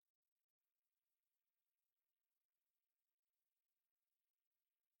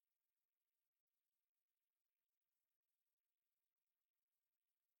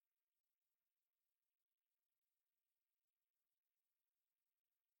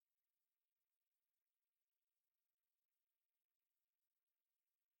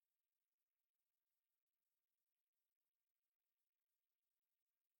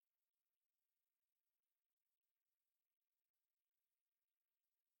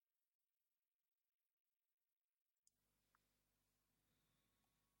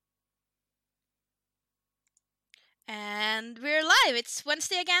And we're live. It's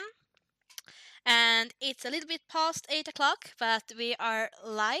Wednesday again. And it's a little bit past 8 o'clock, but we are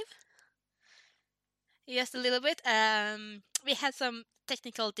live. Just a little bit. We had some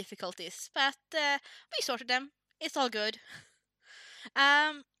technical difficulties, but we sorted them. It's all good.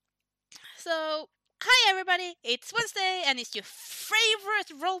 Um, so, hi everybody. It's Wednesday, and it's your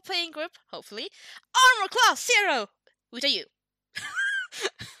favorite role playing group, hopefully, Armor Class Zero with a U.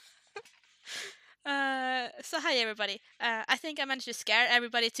 So hi everybody. I think I managed to scare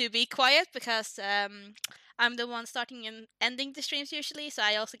everybody to be quiet because I'm the one starting and ending the streams usually, so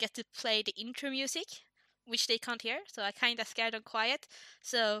I also get to play the intro music, which they can't hear. So I kind of scared them quiet,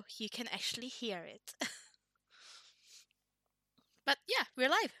 so you can actually hear it. But yeah, we're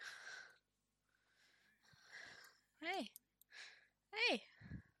live. Hey, hey.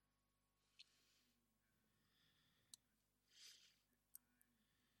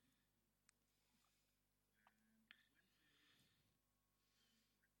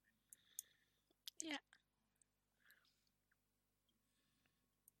 Yeah,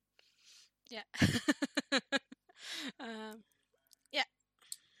 yeah. um, yeah.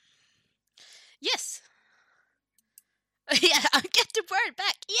 Yes. Yeah, I get the word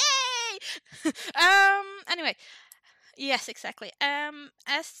back. Yay! Anyway, yes, exactly.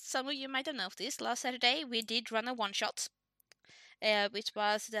 As some of you might have noticed, last Saturday we did run a one shot, which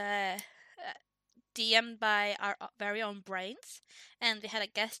was DM'd by our very own Brains, and we had a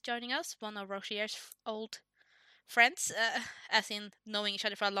guest joining us, one of Rocher's old friends, as in knowing each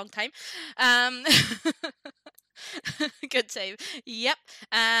other for a long time. Um, Good save. Yep,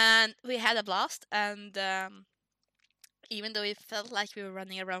 and we had a blast, and even though it felt like we were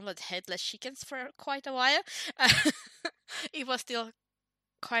running around with headless chickens for quite a while, it was still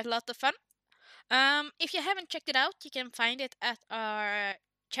quite a lot of fun. If you haven't checked it out, you can find it at our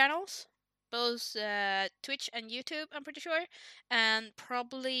channels, both Twitch and YouTube, I'm pretty sure, and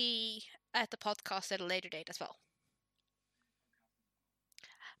probably at the podcast at a later date as well.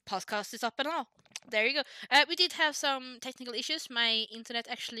 Podcast is up and all. There you go. We did have some technical issues. My internet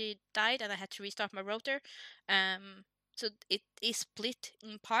actually died, and I had to restart my router. So it is split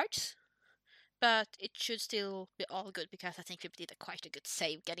in parts, but it should still be all good because I think we did quite a good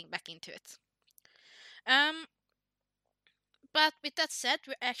save getting back into it. Um, But with that said,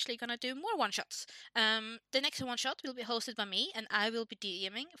 we're actually gonna do more one shots. The next one shot will be hosted by me, and I will be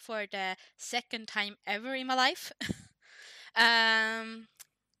DMing for the second time ever in my life. um,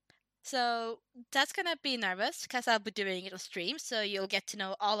 so that's gonna be nervous because I'll be doing it on stream, so you'll get to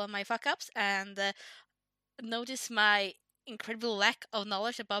know all of my fuck ups and notice my incredible lack of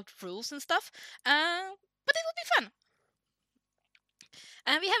knowledge about rules and stuff. But it will be fun.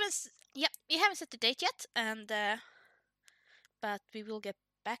 And we haven't set the date yet, and but we will get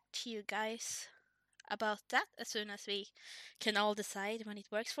back to you guys about that as soon as we can all decide when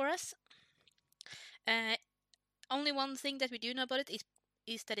it works for us. Uh, Only one thing that we do know about it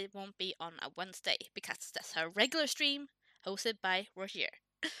is that it won't be on a Wednesday because that's our regular stream hosted by Roger.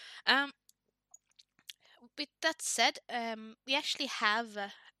 Um, with that said, we actually have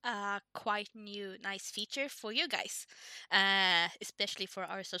a quite new nice feature for you guys, especially for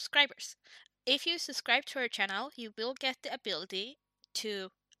our subscribers. If you subscribe to our channel, you will get the ability to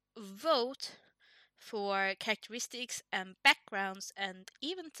vote for characteristics and backgrounds and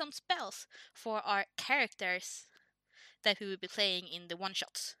even some spells for our characters that we will be playing in the one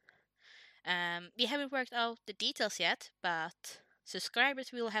shots. We haven't worked out the details yet, but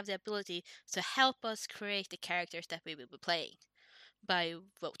subscribers will have the ability to help us create the characters that we will be playing by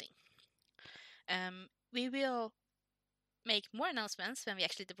voting. We will make more announcements when we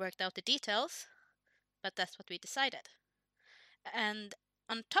actually worked out the details, but that's what we decided. And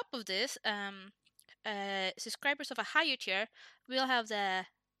on top of this, subscribers of a higher tier will have the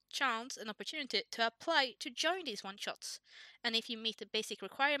chance and opportunity to apply to join these one shots. And if you meet the basic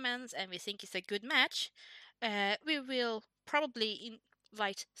requirements and we think it's a good match, we will probably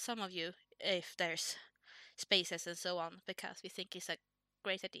invite some of you if there's spaces and so on, because we think it's a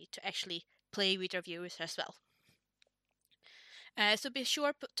great idea to actually play with our viewers as well. So be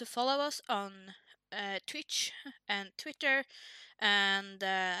sure to follow us on Twitch and Twitter and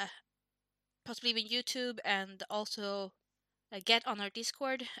possibly even YouTube, and also get on our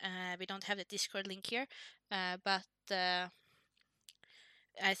Discord. We don't have the Discord link here, but I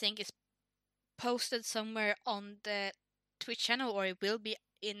think it's posted somewhere on the Twitch channel, or it will be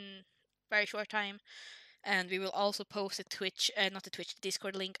in very short time. And we will also post the Twitch, not the Twitch, the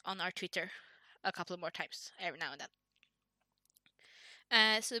Discord link on our Twitter a couple more times every now and then.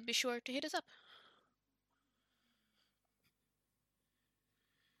 So be sure to hit us up.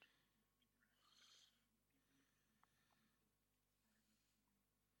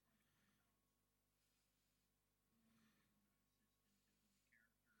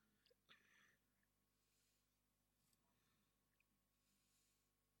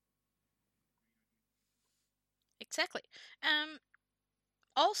 Exactly.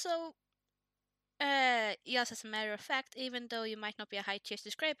 Also, yes, as a matter of fact, even though you might not be a high tier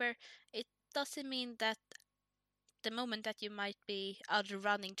subscriber, it doesn't mean that the moment that you might be out of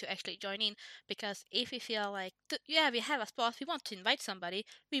running to actually join in, because if we feel like yeah, we have a spot, we want to invite somebody,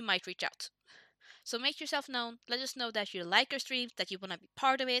 we might reach out. So make yourself known, let us know that you like our streams, that you want to be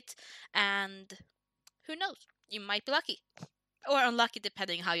part of it, and who knows, you might be lucky or unlucky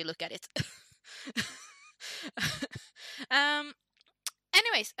depending how you look at it. um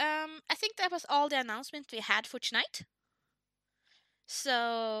Anyways, I think that was all the announcements we had for tonight.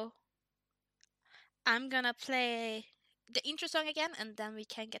 So I'm gonna play the intro song again, and then we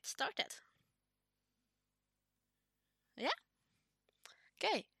can get started. Yeah.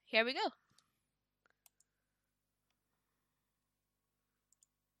 Okay, here we go.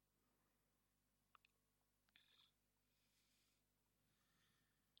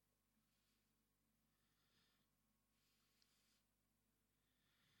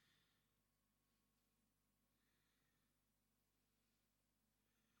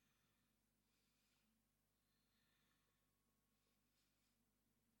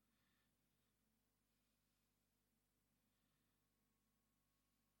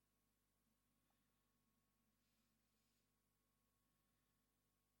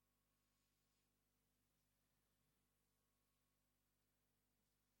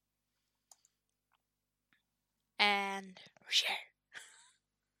 And share.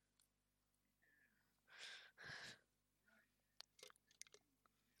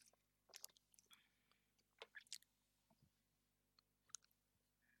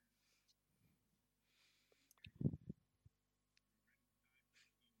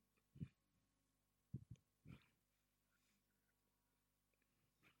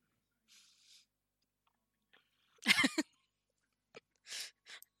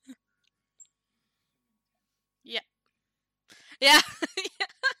 Yeah. Yeah.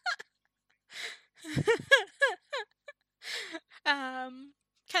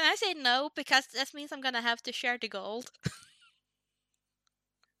 Can I say no? Because that means I'm gonna have to share the gold.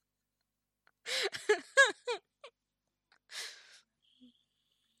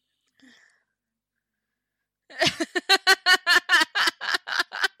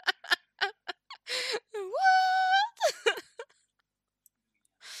 What?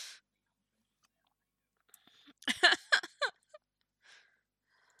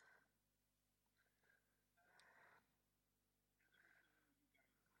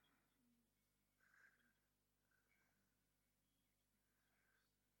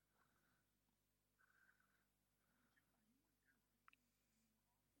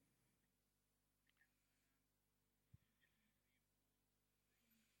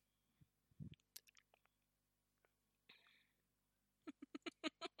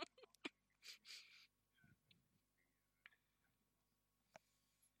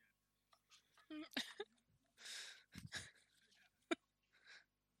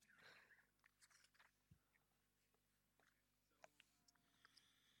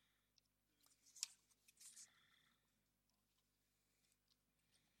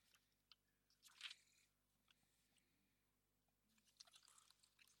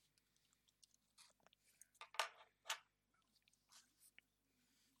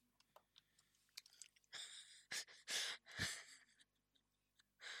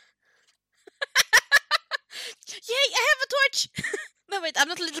 Yay! I have a torch. No, wait, I'm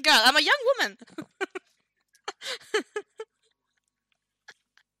not a little girl. I'm a young woman.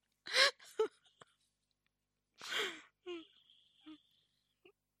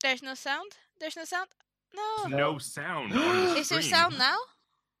 There's no sound. There's no sound. No. No sound on the Is there stream. sound now?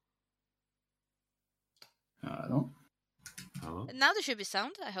 I don't. Hello? Now there should be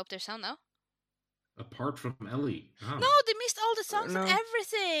sound. I hope there's sound now. Apart from Ellie. Oh. No, they missed all the songs and No.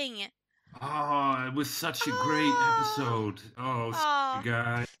 everything. Oh, it was such a great Oh. episode. Oh, Aw. sorry,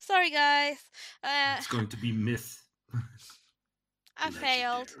 guys. Sorry, guys. It's going to be myth. I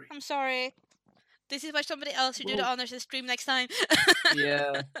failed. legendary. I'm sorry. This is why somebody else should do the Well- honors and stream next time.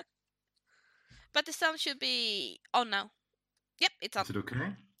 Yeah. But the sound should be on now. Yep, it's on. Is it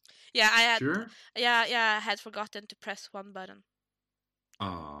okay? Yeah, I had. Sure? Yeah, I had forgotten to press one button.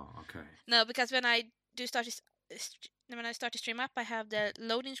 Oh, okay. No, because when I do start this, when I start to stream up, I have the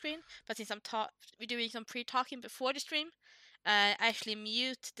loading screen. But since we're doing some pre-talking before the stream, I actually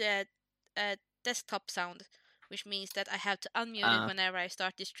mute the desktop sound, which means that I have to unmute it whenever I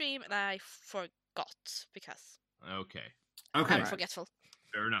start the stream, and I forgot because Okay. Okay. I'm forgetful.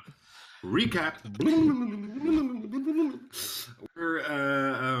 Fair enough. Recap.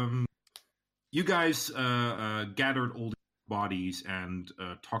 We're, you guys gathered all the bodies and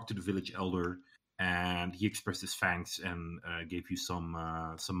talked to the village elder, and he expressed his thanks and gave you some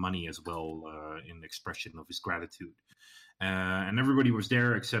money as well in expression of his gratitude. And everybody was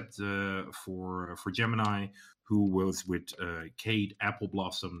there except for Gemini, who was with Kate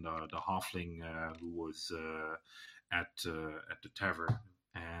Appleblossom, the halfling who was at the tavern,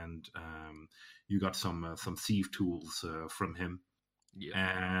 and you got some thief tools from him.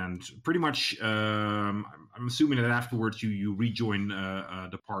 Yeah. And pretty much, I'm assuming that afterwards you rejoin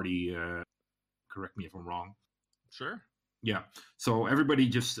the party. Correct me if I'm wrong. Sure. Yeah. So everybody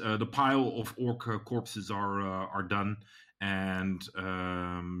just the pile of orc corpses are done, and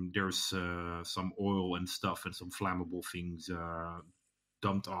there's some oil and stuff and some flammable things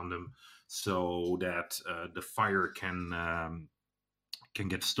dumped on them, so that the fire can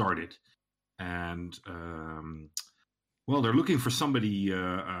get started. And well, they're looking for somebody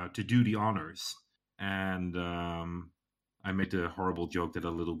to do the honors. And I made the horrible joke that a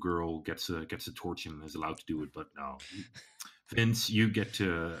little girl gets a torch and is allowed to do it, but no. Vince, you get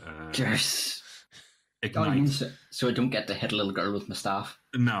to Yes. ignite. So I don't get to hit a little girl with my staff.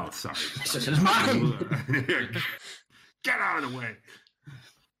 No, sorry. So it's mine. Get out of the way.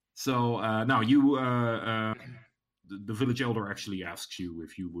 So now you, the village elder actually asks you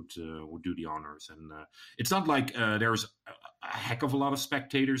if you would do the honors, and it's not like there's a heck of a lot of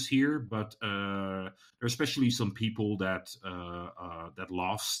spectators here, but there are especially some people that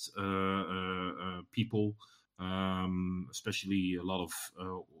lost people, especially a lot of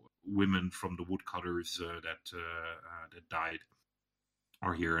women from the woodcutters that died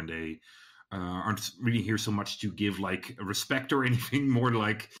are here, and they aren't really here so much to give like respect or anything, more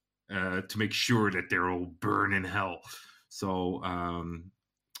like to make sure that they're all burn in hell. So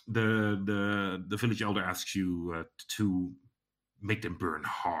the village elder asks you to make them burn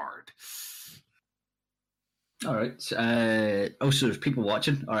hard. All right. So there's people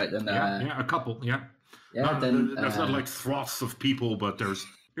watching. All right, then. Yeah, a couple. Yeah. Then there's not like froths of people, but there's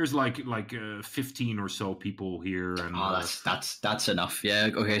like 15 or so people here, and that's enough. Yeah.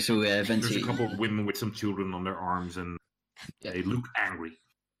 Okay. So Vince, there's a couple of women with some children on their arms, and they look angry.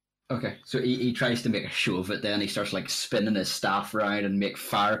 Okay, so he tries to make a show of it. Then he starts like spinning his staff around and make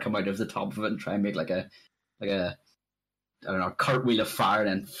fire come out of the top of it, and try and make like a I don't know, cartwheel of fire, and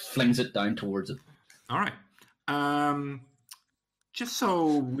then flings it down towards it. All right. Just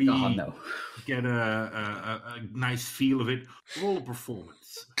so we get a nice feel of it, roll a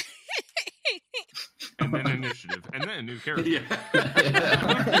performance. And then initiative, and then a new character. Yeah.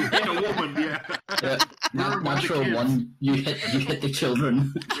 Hit a woman, yeah. Natural one, you hit the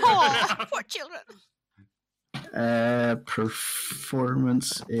children. Oh, poor children.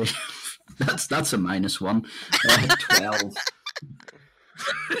 Performance. That's a -1. 12.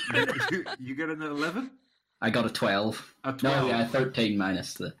 You get an 11? I got a 12. A 12. No, yeah, 13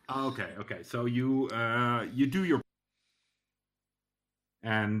 minus the. Okay. So you do your.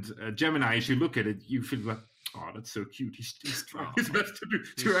 And Gemini, as you look at it, you feel like, oh, that's so cute. He's trying his best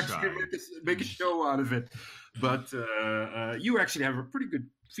to actually make a show out of it. But you actually have a pretty good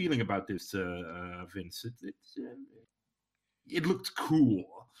feeling about this, Vince. It looked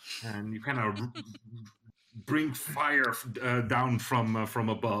cool, and you kind of bring fire down from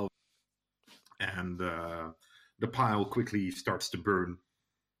above, and the pile quickly starts to burn,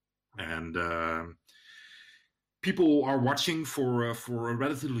 and. People are watching for a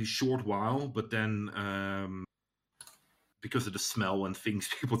relatively short while, but then because of the smell and things,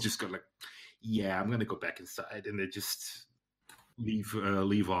 people just go like, "Yeah, I'm gonna go back inside," and they just leave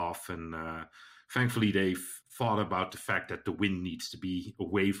off. And thankfully, they've thought about the fact that the wind needs to be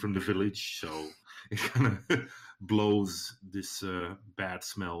away from the village, so it kind of blows this bad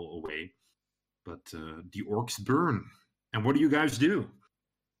smell away. But the orcs burn, and what do you guys do?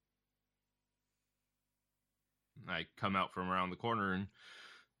 I come out from around the corner, and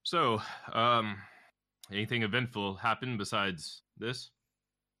so, anything eventful happened besides this?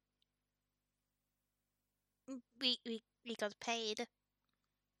 We got paid.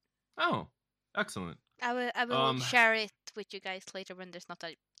 Oh, excellent. I will share it with you guys later when there's not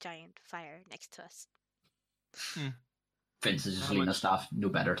a giant fire next to us. Vince is just leaving the staff. No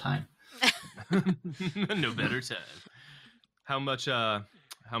better time. No better time. How much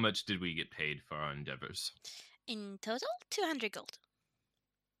did we get paid for our endeavors? In total, 200 gold.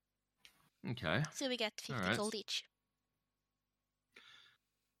 Okay. So we get 50 gold each.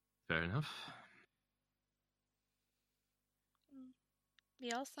 Fair enough.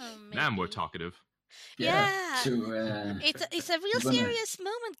 We also now I'm more talkative. Yeah. So, it's a real serious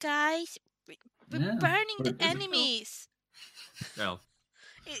moment, guys. We're burning the enemies. Well,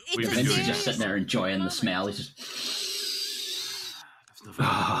 Vince is just sitting there enjoying the smell. He's just.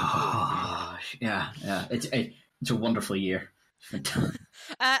 yeah. It's a wonderful year.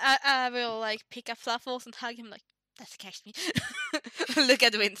 I will like pick up Fluffles and hug him like that scares me. Look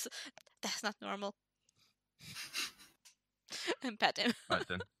at Vince. That's not normal. And pet him. Right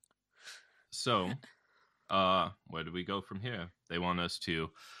then. So, where do we go from here? They want us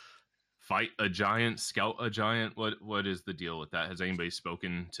to fight a giant, scout a giant. What is the deal with that? Has anybody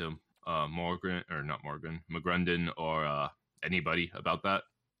spoken to McGrundon or anybody about that?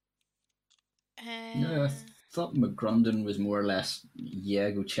 Yeah, I thought McGrundon was more or less,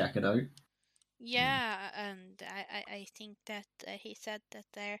 go check it out. Yeah, and I think that he said that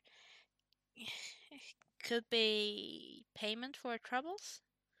there could be payment for troubles.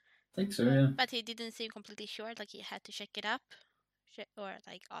 I think so, yeah. But he didn't seem completely sure. Like he had to check it up, or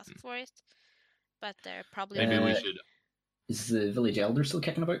like ask for it. But there probably Maybe we should. Is the village elder still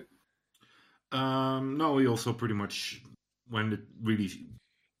kicking about? No, he also pretty much, when it really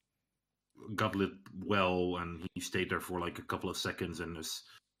got lit well, and he stayed there for like a couple of seconds, and as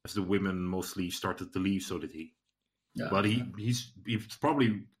the women mostly started to leave, so did he. Yeah. But he's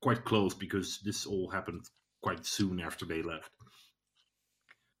probably quite close because this all happened quite soon after they left.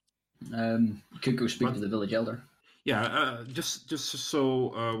 Could go speak to the village elder. Yeah, just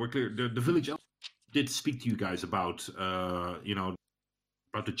so we're clear, the village elder did speak to you guys about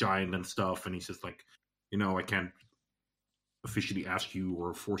about the giant and stuff, and he says like, I can't officially ask you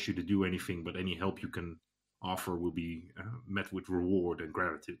or force you to do anything, but any help you can offer will be met with reward and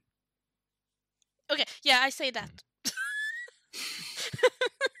gratitude. Okay, yeah, I say that.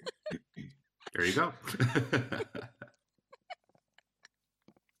 There you go.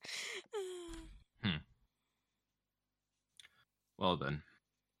 Well then,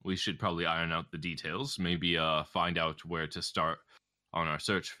 we should probably iron out the details. Maybe find out where to start on our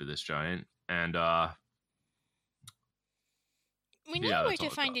search for this giant, and we know yeah, where that's to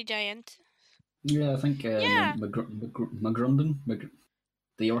all I've find got. the giant. Yeah, I think Yeah. McGrundon,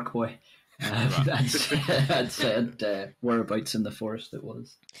 the orc boy, had said whereabouts in the forest it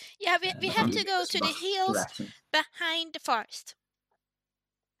was. Yeah, we have to go to the hills Direction. behind the forest.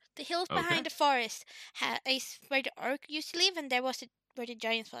 The hills Okay. behind the forest is where the orc used to live, and there was where the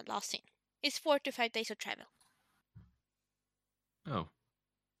giants were last seen. It's 4 to 5 days of travel, Oh,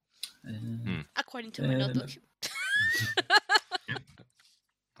 according to my notebook.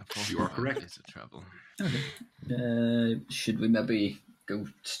 You are correct. Days of travel. Should we maybe go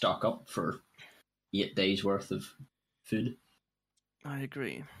stock up for 8 days worth of food I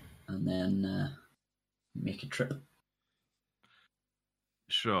agree. and then make a trip?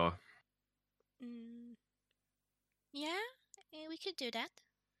 Sure. Yeah, we could do that.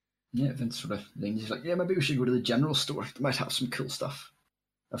 Yeah, Vince sort of leans. He's like, yeah, maybe we should go to the general store. They might have some cool stuff.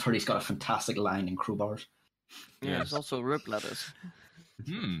 I've heard he's got a fantastic line in crowbars Yeah, Yes. there's also rope ladders.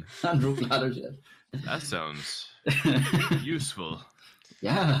 and rope ladders. That sounds Yeah. useful.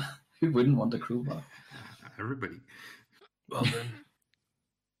 Yeah, who wouldn't want a crowbar? Everybody. Well then,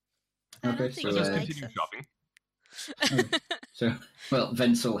 I Okay, don't think so, let's he just likes continue us. shopping. So, well,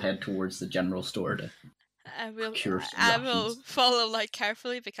 Vince will head towards the general store to. I will. Cure some I will rations. follow like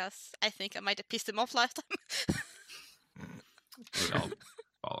carefully because I think I might have pissed him off last time. I'll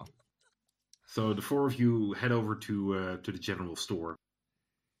follow. So the four of you head over to the general store,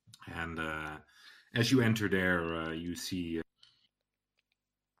 and as you enter there, you see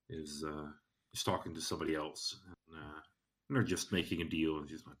is talking to somebody else, and they're just making a deal. And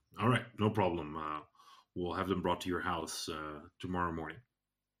she's like, "All right, no problem. We'll have them brought to your house tomorrow morning."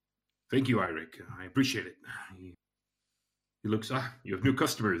 Thank you, Eirik. I appreciate it. He looks. You have new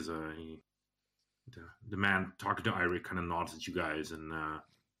customers. The man talking to Eirik kind of nods at you guys, and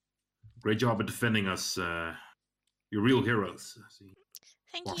great job at defending us. You're real heroes.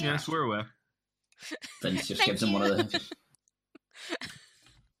 Thank Walk you. Yes, we're aware. Vince just Thank gives him one of you.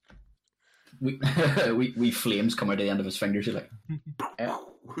 the. We flames come out of the end of his fingers. You're like,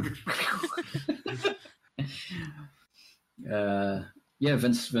 yeah,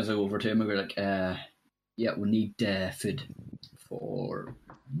 Vince was over to him and we're like, yeah, we need food for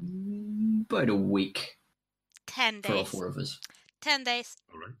about a week 10 for all days. 4 of us. 10 days.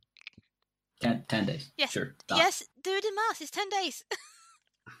 All right. 10 days. Yes. Sure. that. Yes, do the math. It's 10 days.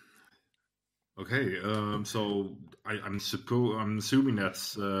 Okay. So I'm assuming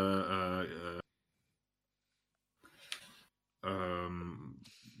that's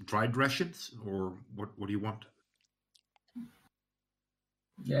dried rations, or what do you want?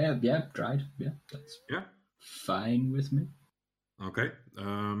 Yeah, dried. Yeah, that's Yeah. fine with me. Okay.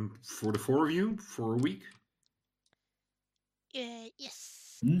 For the 4 of you for a week.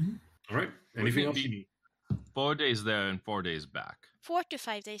 Yes. Mm-hmm. All right. Anything Wouldn't else it you be need? 4 days there and 4 days back. 4 to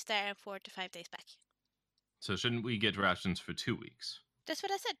 5 days there and 4 to 5 days back. So shouldn't we get rations for 2 weeks? That's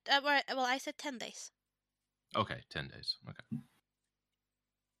what I said. Well, I said 10 days. Okay, 10 days. Okay.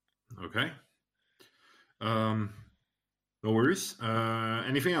 Okay. No worries.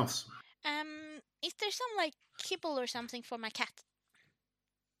 Anything else? Is there some like kibble or something for my cat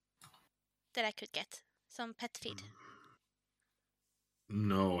that I could get? Some pet feed?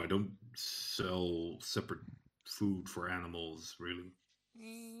 No, I don't sell separate food for animals, really.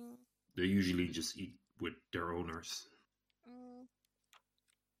 Mm, They usually just eat with their owners. mm.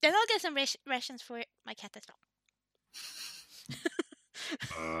 Then I'll get some rations for my cat as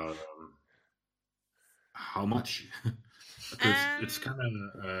well. How much? Because it's kind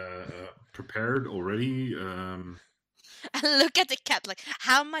of prepared already. I look at the cat like,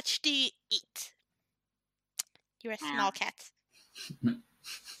 how much do you eat? You're a small cat.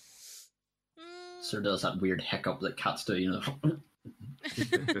 Sir does that weird hiccup that cats do, you know.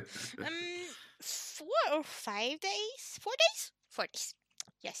 4 or 5 days? 4 days? 4 days.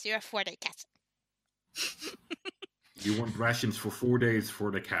 Yes, you're a 4-day cat. You want rations for 4 days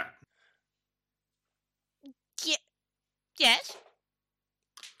for the cat? Yes.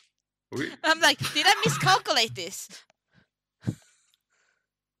 Okay. I'm like, did I miscalculate this?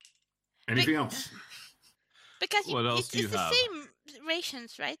 Anything else? Because What else do you it's the have? same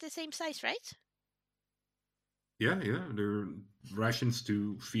rations, right? The same size, right? Yeah. They're rations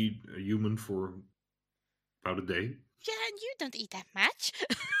to feed a human for about a day. Yeah, and you don't eat that much.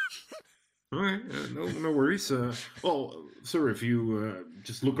 All right, no worries. Well, sir, if you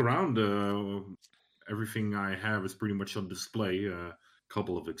just look around, everything I have is pretty much on display. A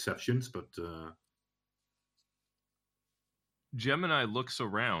couple of exceptions, but Gemini looks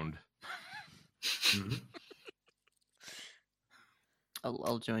around. mhm.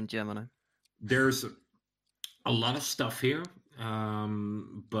 I'll join Gemini. There's a lot of stuff here,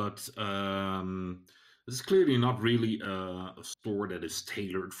 but this is clearly not really a store that is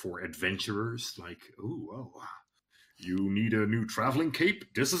tailored for adventurers. Like, you need a new traveling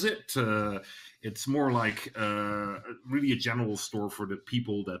cape? This is it. It's more like really a general store for the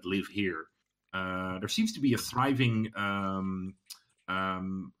people that live here. There seems to be a thriving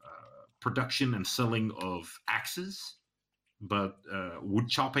production and selling of axes, but wood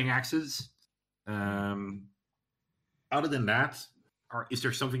chopping axes. Other than that, is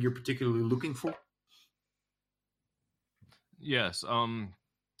there something you're particularly looking for? Yes.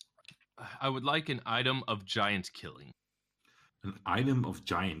 I would like an item of giant killing. An item of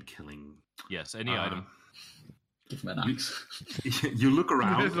giant killing. Yes, any item. Give him an axe. You look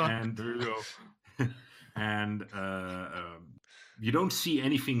around There you go. and you don't see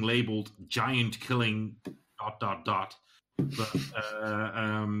anything labeled giant killing ... But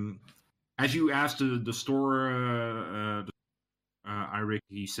as you ask the store, Eirik,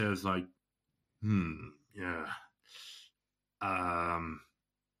 he says like, yeah.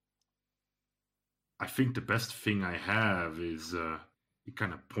 I think the best thing I have is he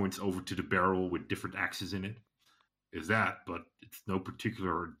kind of points over to the barrel with different axes in it. Is that, but it's no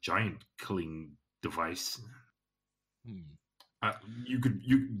particular giant killing device.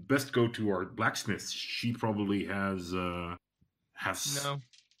 You best go to our blacksmith. She probably has. No.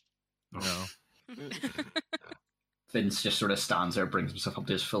 Vince just sort of stands there, brings himself up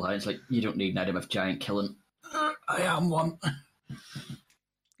to his full height. It's like, you don't need an item of giant killing. I am one.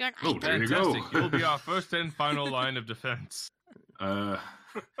 You're an Oh, there you Fantastic. go. You'll be our first and final line of defense. Eirik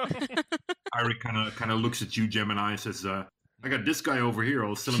kind of looks at you, Gemini, and says, "I got this guy over here.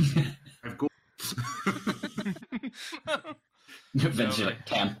 I'll sell him 5 gold." Vince is like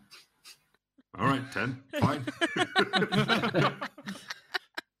 10. All right, 10. Fine.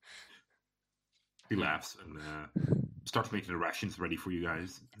 He laughs and starts making the rations ready for you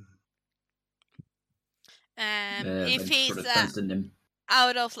guys. If Vince he's sort of turns to Nim.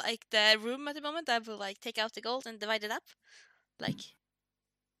 out of like the room at the moment, I will like take out the gold and divide it up, like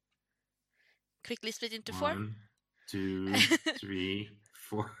quickly split into 4. 1, 2, 3,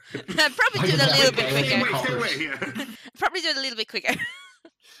 4. Probably do it a little bit Stay quicker. Stay away. Yeah. Probably do it a little bit quicker.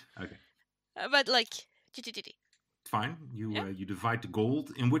 Okay. But like, Fine. You Yeah. you divide the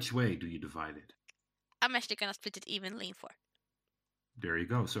gold. In which way do you divide it? I'm actually gonna split it evenly in 4. There you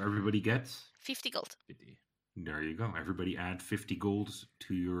go. So everybody gets. 50 gold. There you go. Everybody add 50 gold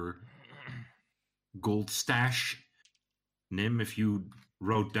to your gold stash. Nim, if you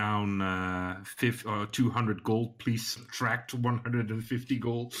wrote down 200 gold, please subtract 150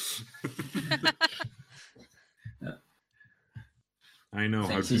 gold. I know how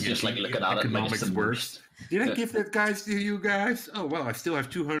Thanks, to he's get just, like, looking at it like it's economics the worse. worst. Did I give that guys to you guys? Oh well, I still have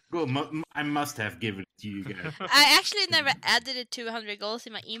 200 gold. I must have given it to you guys. I actually never added the 200 goals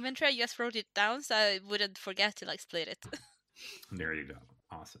in my inventory. I just wrote it down so I wouldn't forget to like split it. There you go.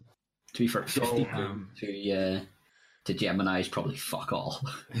 Awesome. To be fair, So, 50 to Gemini is probably fuck all.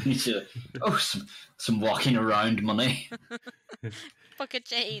 He's some walking around money. Pocket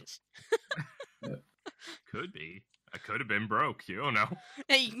change. Could be. I could have been broke. You don't know.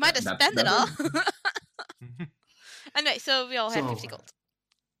 Yeah, you might have That's spent it all. better. Anyway, so we all have So, 50 gold.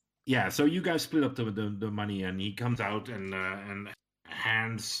 Yeah, so you guys split up the money, and he comes out and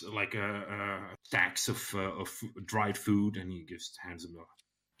hands like stacks of dried food, and he hands him.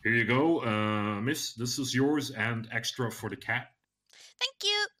 Here you go, miss. This is yours, and extra for the cat. Thank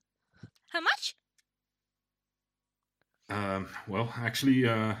you. How much? Well, actually,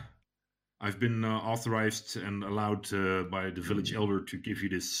 I've been authorized and allowed by the village elder to give you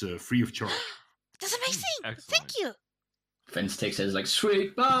this free of charge. That's amazing. Thank Excellent. you. Vince takes his like,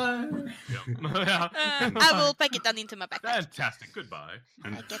 sweet, bye. Yeah. I will pack it down into my backpack. Fantastic. Goodbye.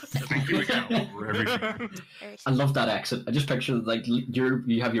 And I get thank you again for everything. I love that accent. I just picture like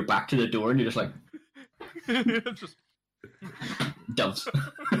you have your back to the door and you're just like Just doves.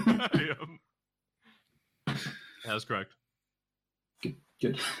 yeah. That's correct.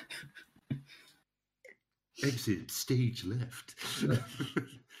 Good. Exit stage left.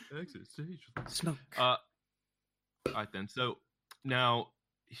 Exit stage. Smoke. Alright then. So now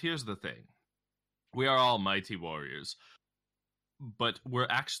here's the thing. We are all mighty warriors, but we're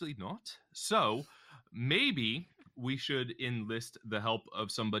actually not. So maybe we should enlist the help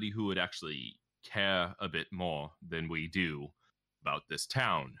of somebody who would actually care a bit more than we do about this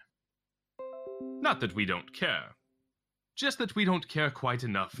town. Not that we don't care, just that we don't care quite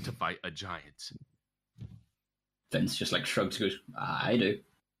enough to fight a giant. Vince just like shrugs, goes, I do.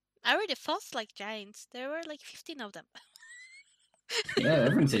 I already fought like giants. There were like 15 of them. Yeah,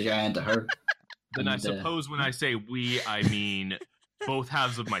 everyone's a giant to her. Then I And, suppose when I say we, I mean both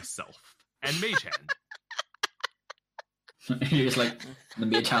halves of myself and Mage Hand. You're just like the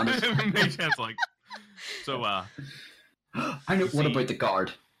mage hand. Mage Hand's like, so I know. What See- about the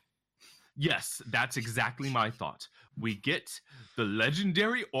guard? yes, that's exactly my thought. We get the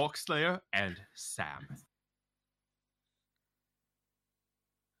legendary Orc Slayer and Sam.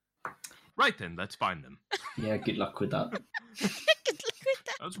 Right then, let's find them. Yeah, good luck with that. Good luck with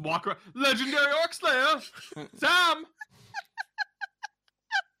that. Let's walk around. Legendary Orc Slayer! Sam!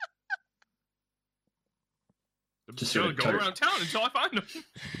 I'm Just just sort gonna of go turn- around town until I find them.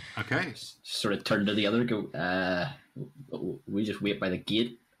 Okay. Just sort of turn to the other, go, we just wait by the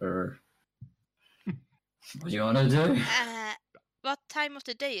gate, or what do you want to do? What time of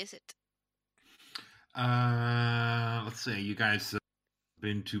the day is it? Let's see. You guys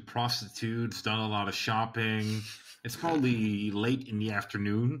been to prostitutes, done a lot of shopping. It's probably late in the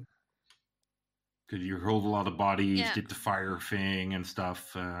afternoon. Because you hold a lot of bodies, Yeah. did the fire thing and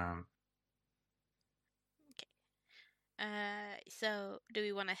stuff. So do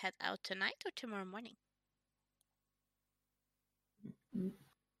we want to head out tonight or tomorrow morning?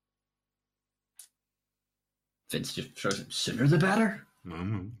 Vince just throws it. Sooner the better.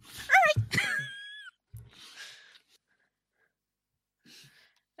 Mm-hmm.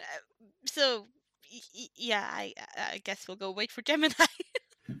 So, yeah, I guess we'll go wait for Gemini.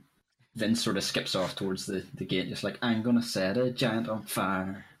 Vince sort of skips off towards the gate, just like, I'm gonna set a giant on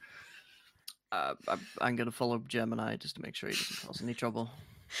fire. I'm gonna follow Gemini just to make sure he doesn't cause any trouble.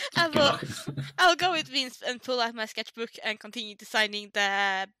 Good I'll, luck. I'll go with Vince and pull out my sketchbook and continue designing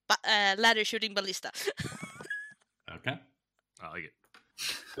the ladder shooting ballista. Okay. I like it.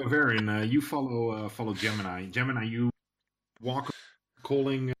 So, Varian, you follow Gemini. Gemini, you walk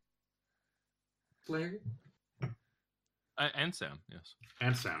calling Slayer? And Sam, yes.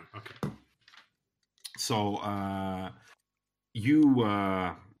 And Sam, okay. So,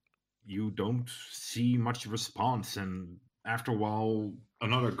 you don't see much response, and after a while,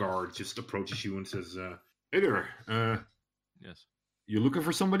 another guard just approaches you and says, "Hey there, Yes. you looking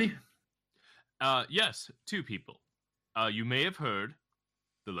for somebody?" Yes, two people. You may have heard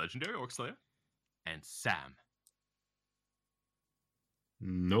the legendary Orc Slayer and Sam.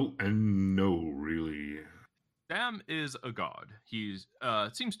 No, and no, really. Sam is a god. He's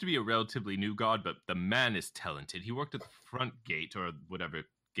seems to be a relatively new god, but the man is talented. He worked at the front gate, or whatever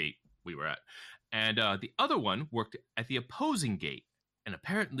gate we were at. And the other one worked at the opposing gate, and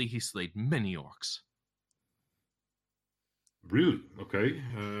apparently he slayed many orcs. Really? Okay.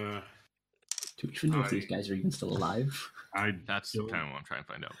 Do we even know if these guys are even still alive? That's don't- kind of what I'm trying to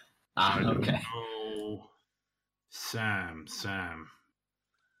find out. Ah, I don't okay. know. Sam.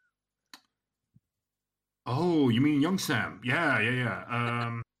 Oh, you mean young Sam?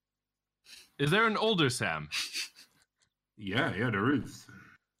 Yeah. Is there an older Sam? Yeah, there is.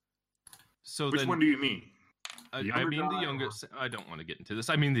 So Which then, one do you mean? I younger mean the guy younger. or- I don't want to get into this.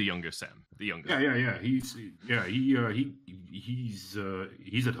 I mean the younger Sam. The younger. Yeah. He's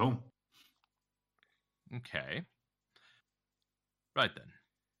at home. Okay. Right then.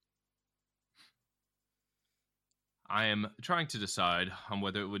 I am trying to decide on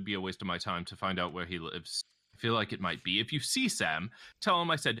whether it would be a waste of my time to find out where he lives. I feel like it might be. If you see Sam, tell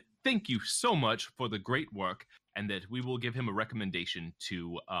him I said thank you so much for the great work, and that we will give him a recommendation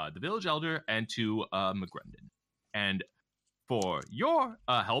to the village elder and to McGrendon. And for your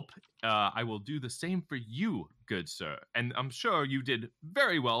help, I will do the same for you, good sir. And I'm sure you did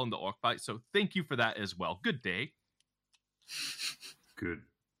very well in the orc fight, so thank you for that as well. Good day. Good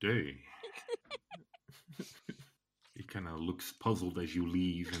day. He kind of looks puzzled as you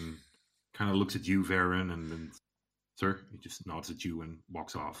leave, and kind of looks at you, Varen, and then, sir, he just nods at you and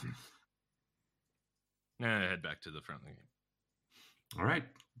walks off. Head back to the front of the game. All right.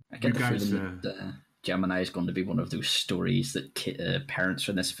 I get You the guys, feeling that Gemini is going to be one of those stories that parents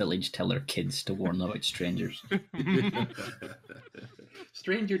from this village tell their kids to warn them about strangers.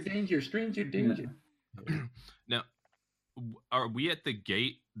 Stranger danger, stranger danger. Now, are we at the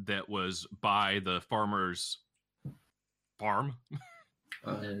gate that was by the farmer's farm?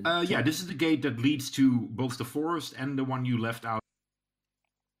 Yeah, this is the gate that leads to both the forest and the one you left out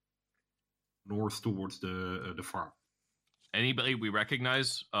north towards the farm. Anybody we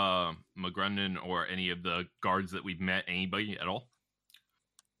recognize? McGrendon or any of the guards that we've met? Anybody at all?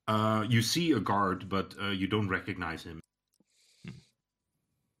 You see a guard, but you don't recognize him.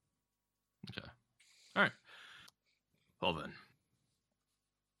 Okay. All right. Well then.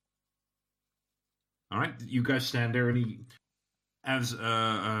 All right, you guys stand there, and as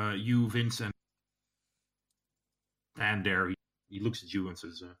you, Vincent, stand there, he looks at you and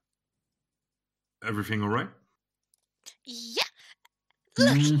says, "Everything all right?" Yeah.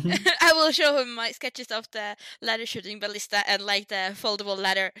 Look, I will show him my sketches of the ladder shooting ballista and like the foldable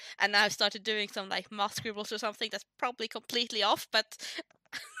ladder, and I've started doing some like moth scribbles or something that's probably completely off, but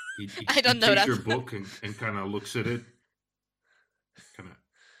He I don't know takes that. your book and kind of looks at it, kind of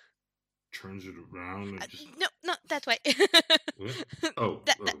turns it around and just. No, not that way. What? Oh,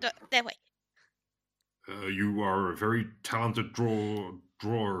 that way. You are a very talented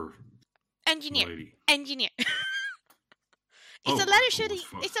drawer Engineer. lady. Engineer. It's Oh, a ladder of shooting.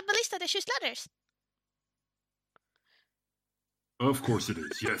 course, It's a ballista that shoots ladders. Of course it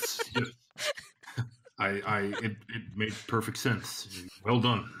is. Yes. It made perfect sense. Well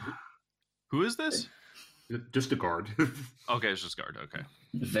done. Who is this? Just a guard. Okay, it's just guard. Okay.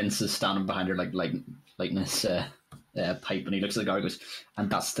 Vince is standing behind her, lighting this pipe, and he looks at the guard and goes, "And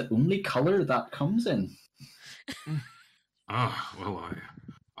that's the only color that comes in." Well,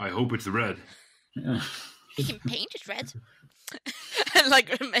 I hope it's red. Yeah. We can paint it red. And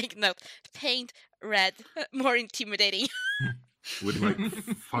like make note, paint red, more intimidating. With like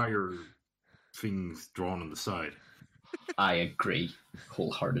fire things drawn on the side. I agree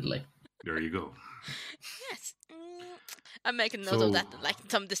wholeheartedly. There you go. Yes. I'm making note of that, like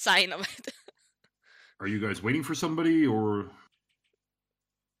some design of it. Are you guys waiting for somebody, or?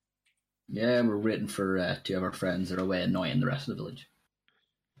 Yeah, we're waiting for two of our friends that are away annoying the rest of the village.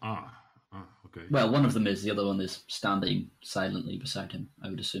 Okay. Well, one of them is. The other one is standing silently beside him, I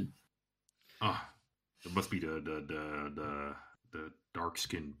would assume. It must be the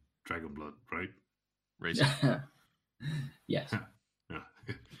dark-skinned dragon blood, right? Razor. Yes. Yeah.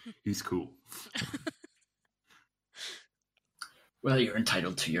 He's cool. Well, you're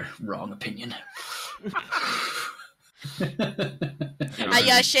entitled to your wrong opinion.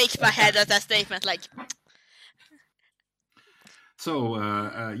 I shake my head at that statement, like.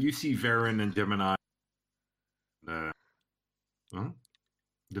 So, you see Varen and Gemini. Well,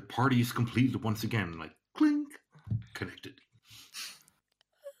 the party is complete once again. Like, clink, connected.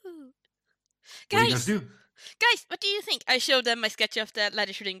 Ooh. What do you guys Guys, do? guys, what do you think? I showed them my sketch of the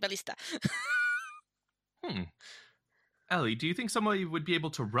ladder shooting ballista. Ellie, do you think somebody would be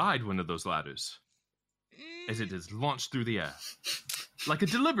able to ride one of those ladders as it is launched through the air? Like a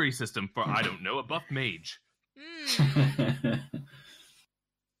delivery system for, I don't know, a buff mage.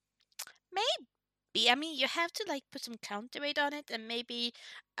 Maybe. I mean, you have to like put some counterweight on it, and maybe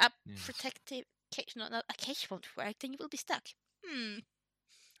a Yes. protective cage. No, a cage won't work. Then you will be stuck. Then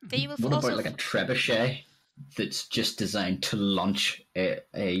you will What also. about like a trebuchet that's just designed to launch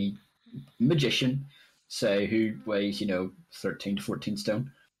a magician, say, who weighs 13 to 14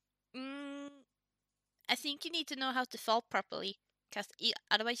 stone? I think you need to know how to fall properly, because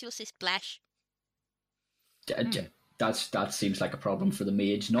otherwise you'll see splash. That seems like a problem for the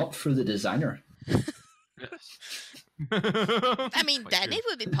mage, not for the designer. Yes. I mean, Quite then true. it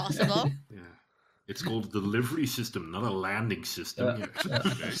would be possible. Yeah. It's called a delivery system, not a landing system. Yeah. Yeah.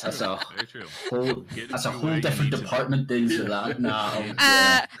 Very That's true. a Very true. whole Get that's a into whole where you different need to be. department deals with that.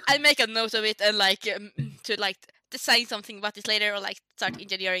 Nah, I'll make a note of it and to design something about this later or start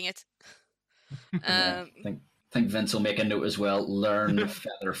engineering it. yeah. Think Vince will make a note as well. Learn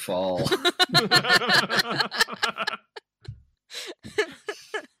feather fall.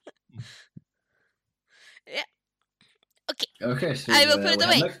 Yeah. Okay, so I will put it we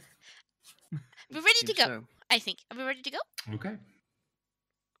away. have next- We're ready to Seems go. so. I think. Are we ready to go? Okay.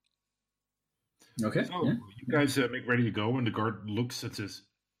 Okay. So yeah. you guys make ready to go, and the guard looks and says,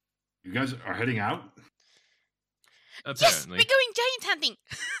 "You guys are heading out." Yes, we're Apparently, going giant hunting.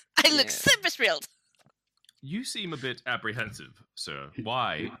 I look Yeah. super thrilled. you seem a bit apprehensive, sir.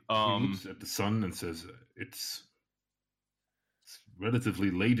 Why? He looks at the sun and says, "It's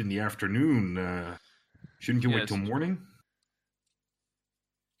relatively late in the afternoon. Shouldn't you wait Yes. till morning?"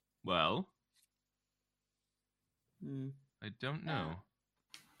 Well, Mm, I don't know.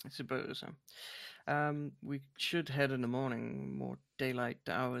 I suppose. We should head in the morning, more daylight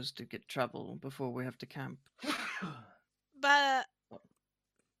hours to get travel before we have to camp. But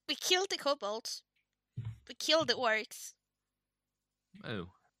we killed the kobolds. We killed the orcs.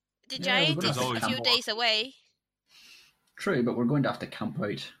 Oh, The Yeah, giant we're gonna is have a to few camp. days away. True, but we're going to have to camp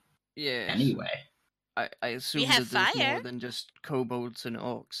out Yeah. anyway. I assume have that there's fire. more than just kobolds and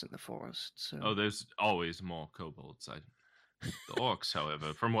orcs in the forest. So. oh, there's always more kobolds. The orcs,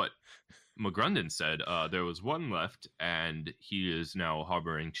 however, from what McGrundon said, there was one left, and he is now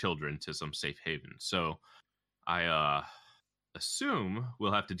harboring children to some safe haven. So, I assume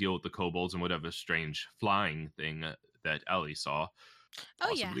we'll have to deal with the kobolds and whatever strange flying thing that Ellie saw. Oh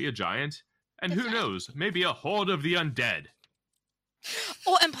yeah. Possibly a giant, and The who giant. knows? Maybe a horde of the undead.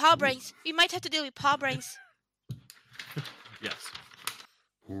 Oh, and paw brains. We might have to deal with paw brains. Yes.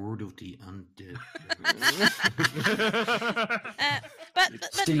 Horde of the undead.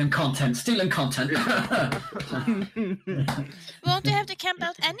 But Stealing content. won't we have to camp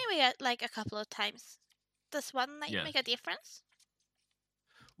out anyway a couple of times? Does one night Yeah. make a difference?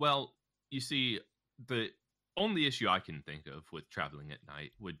 Well, you see, the only issue I can think of with traveling at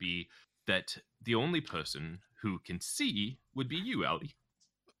night would be that the only person who can see would be you, Ellie.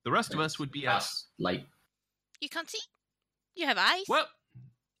 The rest of us would be out. Yes, like You can't see? You have eyes? Well,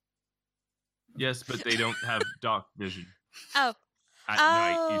 yes, but they don't have dark vision Oh, at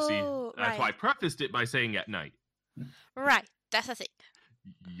night, you see. Oh, That's why I right. prefaced it by saying at night. right. That's a thing.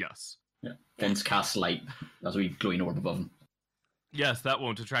 Yes. Vince casts light as we glowing orb above him. Yes, that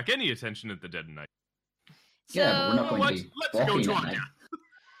won't attract any attention at the dead of night. Yeah, but we're not So- going to be Let's go walking to at our night.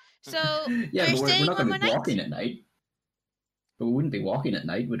 So Yeah, we're but we're staying not one going to more be night? walking at night. But we wouldn't be walking at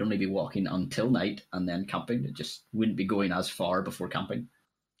night. We'd only be walking until night and then camping. It just wouldn't be going as far before camping.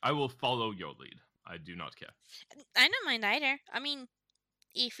 I will follow your lead. I do not care. I don't mind either. I mean,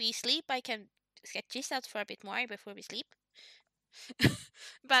 if we sleep, I can sketch this out for a bit more before we sleep.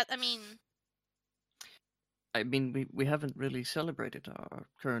 But I mean, we haven't really celebrated our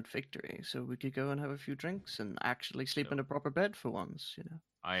current victory, so we could go and have a few drinks and actually sleep in a proper bed for once, you know.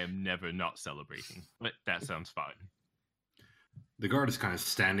 I am never not celebrating, but that sounds fine. The guard is kind of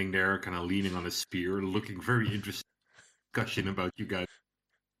standing there, kind of leaning on his spear, looking very interested. Discussion about you guys.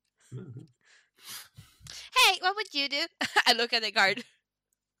 hey, what would you do? I look at the guard.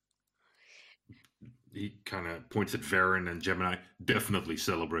 He kind of points at Varen and Gemini. Definitely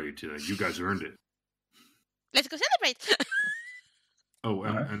celebrate. You guys earned it. Let's go celebrate. Oh,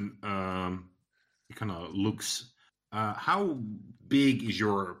 and he kind of looks. How big is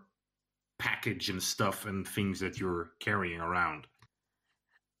your package and stuff and things that you're carrying around?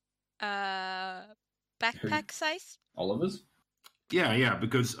 Backpack size. All of us? Yeah,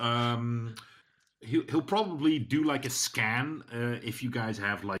 because he'll probably do like a scan if you guys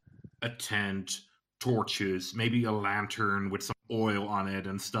have like a tent, torches, maybe a lantern with some oil on it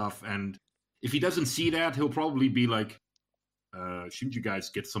and stuff. And if he doesn't see that, he'll probably be like, shouldn't you guys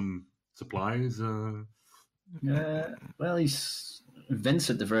get some supplies? Well, Vince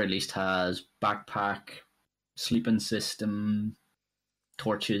at the very least has backpack, sleeping system,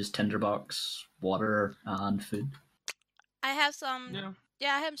 torches, tinderbox, water, and food. I have some. Yeah.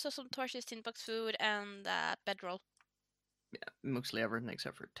 Yeah, I have some torches, tin box food, and bedroll, Mostly everything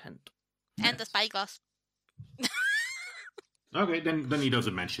except for tent. and the spyglass. Okay, then he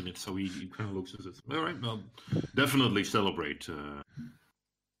doesn't mention it, so he kind of looks at it. All right, well, definitely celebrate. A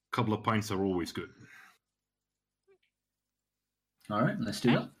couple of pints are always good. All right, let's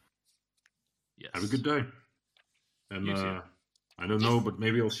do that. Yes. Have a good day. And You too. I don't know, but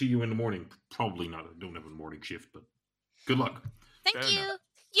maybe I'll see you in the morning. Probably not. I don't have a morning shift, but good luck. Thank Fair you. enough.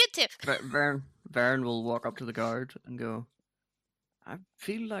 You too. Varen will walk up to the guard and go, I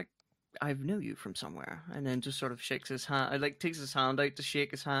feel like I know you from somewhere. And then just sort of shakes his hand, like takes his hand out to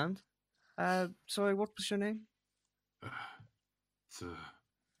shake his hand. Sorry, what was your name? It's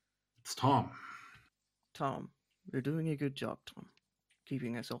Tom. Tom. You're doing a good job, Tom.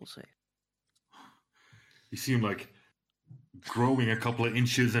 Keeping us all safe. You see him like growing a couple of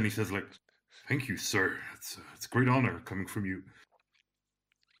inches, and he says, like, "Thank you, sir. It's a great honor coming from you."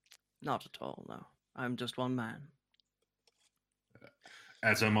 Not at all, no. I'm just one man.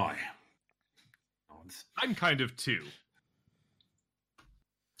 As am I. Oh, I'm kind of two.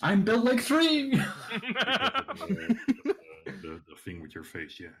 I'm built like 3. the thing with your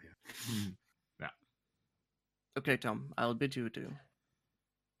face, yeah. Okay, Tom, I'll bid you adieu.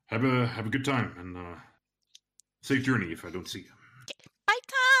 Have a good time and safe journey if I don't see you. Bye,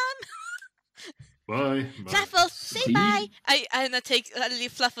 Tom. Bye. Fluffles, say See? bye. I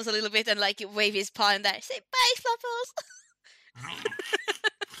leave Fluffles a little bit and like wave his paw in there. Say bye, Fluffles.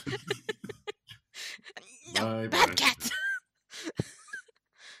 No, Bye, bad bye. cat.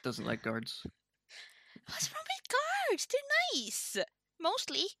 Doesn't like guards. What's wrong with guards? They're nice.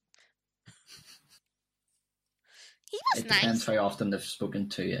 Mostly. He was It depends nice. how often they've spoken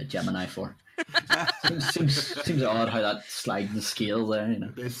to Gemini for. seems odd how that sliding scale there, you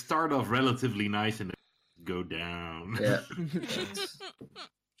know. They start off relatively nice and then go down. Yeah.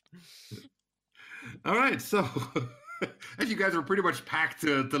 All right, so as you guys are pretty much packed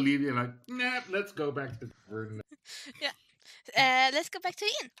to leave, you're like, nah, let's go back to the tavern. Let's go back to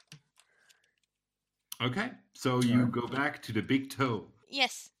the inn. Okay, so you Alright. go back to the Big Toe.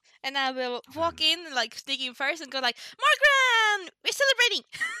 Yes. And I will walk in, like sneak in first and go like, Morgran! We're celebrating!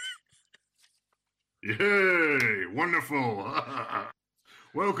 Yay! Wonderful!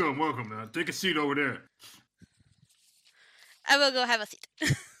 Welcome. Take a seat over there. I will go have a seat.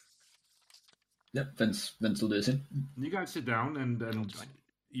 Yep, Vince will do the same. You guys sit down, and That's fine.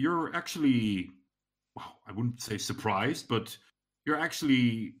 you're actually, well, I wouldn't say surprised, but you're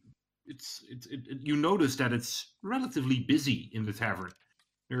actually, you notice that it's relatively busy in the tavern.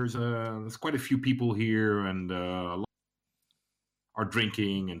 There's quite a few people here, and a lot are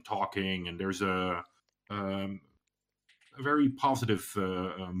drinking and talking, and there's a very positive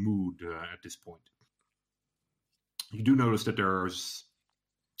mood at this point. You do notice that there's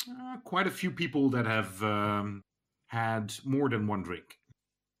quite a few people that have had more than one drink.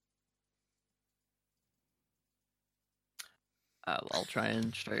 I'll try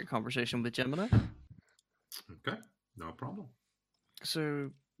and start a conversation with Gemini. Okay, no problem.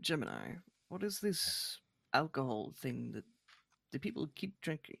 So, Gemini, what is this alcohol thing that the people keep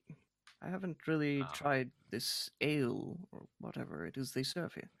drinking? I haven't really tried this ale or whatever it is they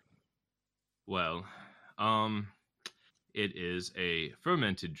serve here. Well, it is a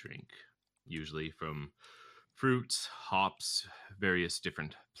fermented drink, usually from fruits, hops, various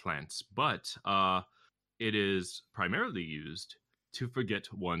different plants, but it is primarily used to forget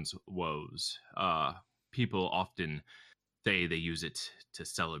one's woes. People often say they use it to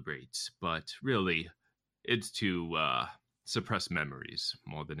celebrate, but really, it's to suppress memories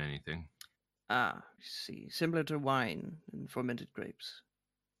more than anything. Ah, I see. Similar to wine and fermented grapes.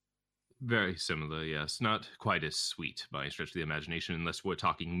 Very similar, yes. Not quite as sweet by a stretch of the imagination, unless we're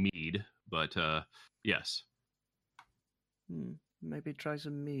talking mead, but yes. Maybe try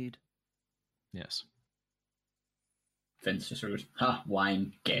some mead. Yes. Vince just sort of goes, ha,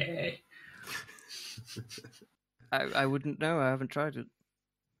 wine, gay. I wouldn't know. I haven't tried it.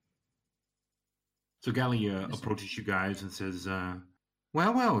 So Gally approaches you guys and says,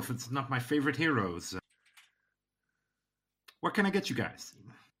 well, if it's not my favorite heroes, what can I get you guys?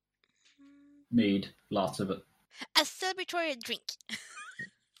 Mead, lots of it. A celebratory drink.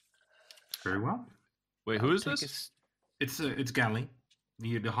 Very well. Wait, who is this? It's Gally,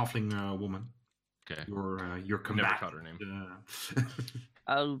 the halfling woman. Okay. Your Never combatant. caught her name.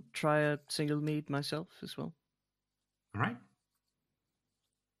 I'll try a single mead myself as well. All right.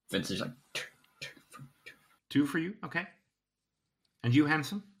 Vince is like, 2 for you, okay. And you,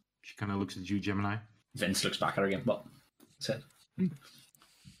 handsome? She kind of looks at you, Gemini. Vince looks back at her again. What? Said.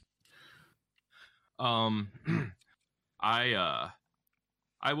 I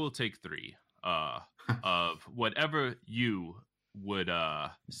will take 3 of whatever you would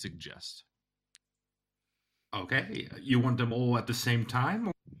suggest. Okay. You want them all at the same time?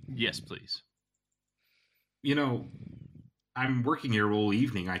 Or, Yes, please. you know, I'm working here all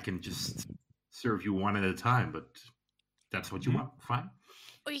evening. I can just serve you one at a time, but that's what you want. Fine.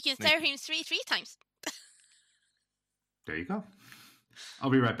 Or you can Thank serve him three times. There you go. I'll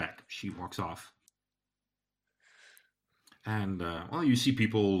be right back. She walks off. And, well, you see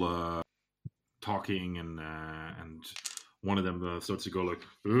people talking, and one of them starts to go like,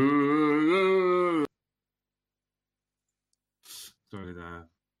 started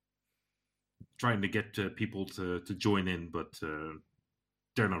trying to get people to join in, but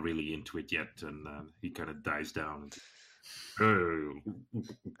they're not really into it yet, and he kind of dies down.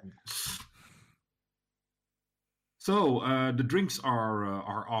 So the drinks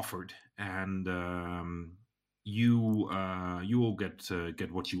are offered, and you will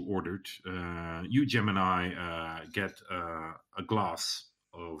get what you ordered. You, Gemini, get a glass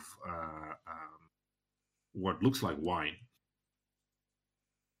of what looks like wine.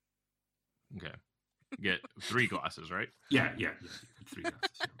 Okay. Get 3 glasses, right? Yeah, 3 glasses.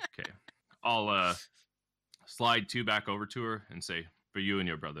 Yeah. Okay. I'll slide 2 back over to her and say, for you and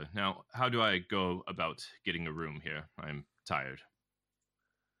your brother. Now, how do I go about getting a room here? I'm tired.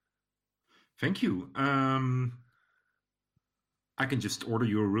 Thank you. I can just order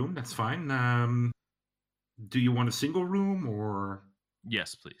you a room. That's fine. Do you want a single room or?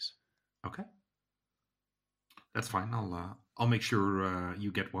 Yes, please. Okay. That's fine. I'll make sure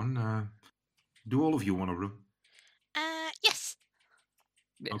you get one. Do all of you want a room? Yes.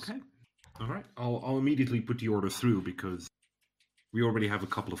 Yes. Okay. All right. I'll immediately put the order through because we already have a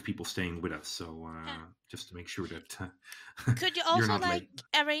couple of people staying with us. So just to make sure that Could you you're also not like late.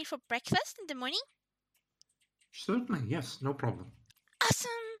 arrange for breakfast in the morning? Certainly. Yes. No problem. Awesome.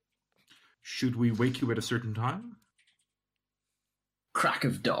 Should we wake you at a certain time? Crack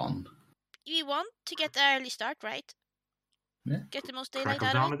of dawn. You want to get an early start, right? Yeah. Get the most Crack daylight of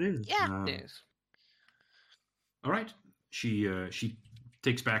out dawn of it it. is. Yeah. Yes. All right. She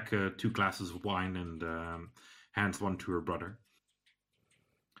takes back 2 glasses of wine and hands one to her brother.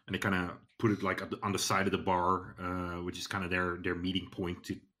 And they kind of put it like on the side of the bar, which is kind of their meeting point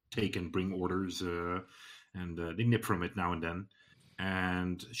to take and bring orders. And they nip from it now and then.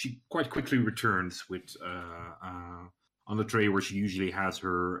 And she quite quickly returns with on the tray where she usually has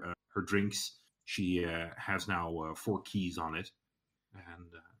her drinks. She has now 4 keys on it,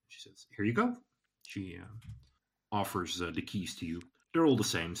 and she says, "Here you go." She offers the keys to you. They're all the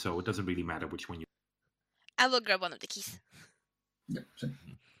same, so it doesn't really matter which one you. I will grab one of the keys. Yep. So,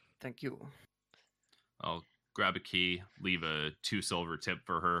 Thank you. I'll grab a key, leave a 2 silver tip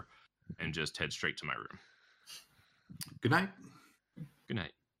for her, and just head straight to my room. Good night. Good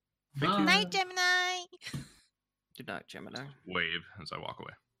night. Thank you. Night, Gemini. Good night, Gemini. Wave as I walk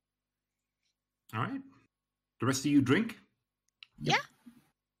away. All right. The rest of you drink.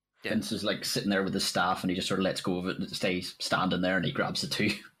 Vince is like sitting there with his staff, and he just sort of lets go of it and stays standing there, and he grabs the 2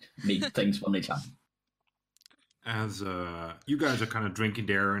 neat things one each hand. As you guys are kind of drinking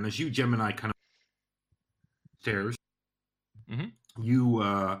there, and as you, Gemini, kind of stairs, Mhm.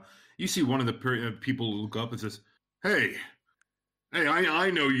 you see one of the people look up and says, "Hey,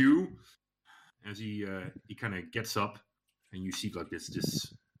 I know you." As he kind of gets up, and you see like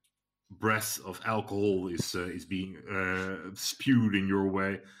this breath of alcohol is being spewed in your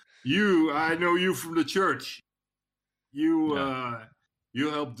way. I know you from the church. You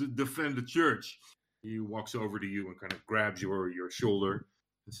helped defend the church. He walks over to you and kind of grabs your shoulder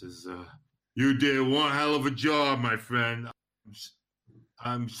and says, "You did one hell of a job, my friend.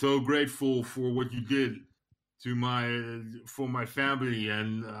 I'm so grateful for what you did for my family,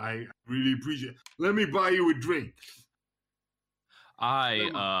 and I really appreciate it. Let me buy you a drink."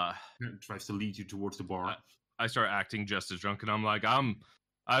 I Tries to lead you towards the bar. I start acting just as drunk, and I'm like, I'm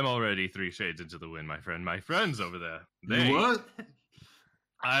already 3 shades into the wind, my friend. My friends over there. You what?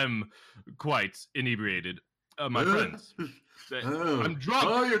 I'm quite inebriated. My friends. Oh. I'm drunk.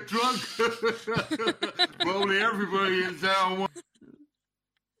 Oh, you're drunk. Probably everybody in town.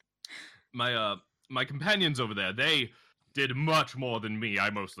 My companions over there, they did much more than me. I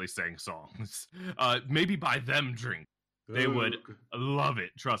mostly sang songs. Maybe buy them drink. They would love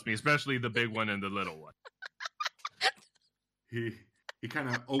it, trust me, especially the big one and the little one. He kind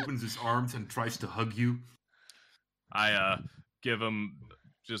of opens his arms and tries to hug you. I give him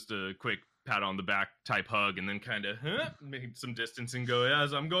just a quick pat on the back type hug, and then kind of make some distance and go,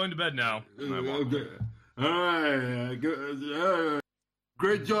 "Yes, I'm going to bed now." And I walk away. All right.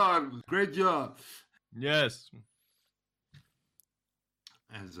 Great job. Yes.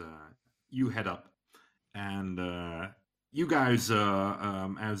 As you head up, and you guys,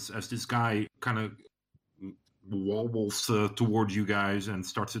 as this guy kind of wobbles towards you guys and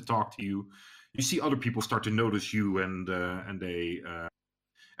starts to talk to you, you see other people start to notice you, and they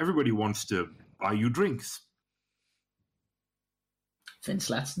everybody wants to buy you drinks. Vince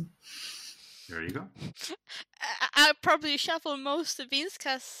Letson. There you go. I'll probably shuffle most of the beans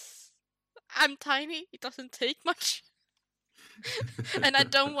because I'm tiny. It doesn't take much. And I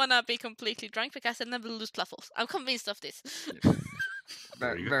don't want to be completely drunk because I never lose pluffles. I'm convinced of this.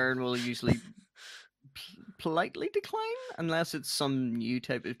 There you go. Varen will usually politely decline unless it's some new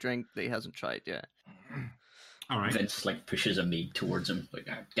type of drink that he hasn't tried yet. All right. Vince like pushes a mead towards him, like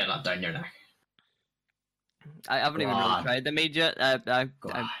get that down your neck. I haven't Go even really on. tried the mead yet. Go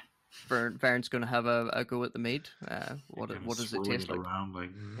on. Varen's going to have a go at the mead. What Kind of does it swirling taste like? around,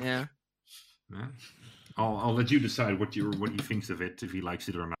 like, Yeah. yeah. I'll let you decide what he thinks of it, if he likes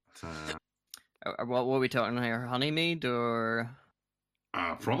it or not. What are we talking here? Honey mead or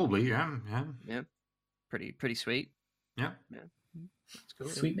Probably, yeah. pretty sweet? Yeah. That's cool.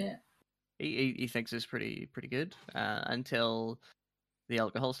 Sweet mate. He thinks it's pretty good until the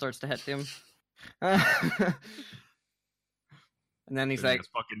alcohol starts to hit him. And then he's Then he like, has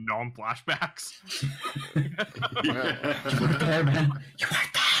fucking non-flashbacks. You were there, man. You were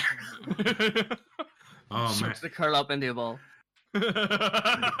there. Oh man, starts to curl up into a ball.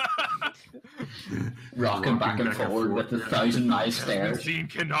 Rocking back and forward with the 1,000-mile stairs. Unseen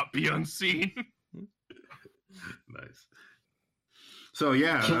cannot be unseen. nice. So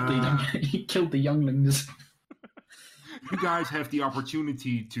yeah, He killed the younglings. you guys have the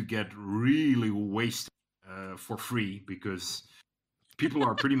opportunity to get really wasted for free because people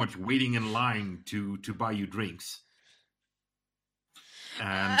are pretty much waiting in line to buy you drinks.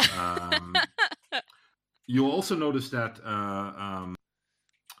 And you'll also notice that a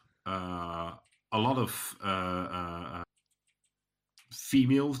lot of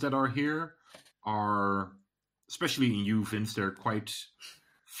females that are here are, especially in you, Vince, they're quite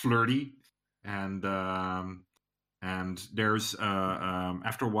flirty, and there's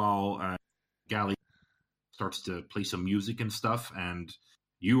after a while, Gally starts to play some music and stuff, and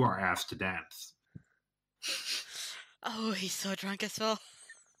you are asked to dance. Oh, he's so drunk as well.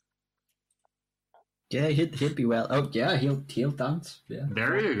 Yeah, he'd be well. Oh yeah, he'll dance. Yeah.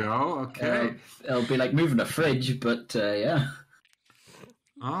 There you go. Okay. It'll be like moving a fridge, but yeah.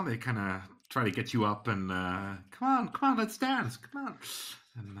 Well, they kind of try to get you up and come on, let's dance, come on,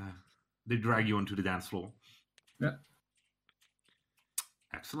 and they drag you onto the dance floor. Yeah.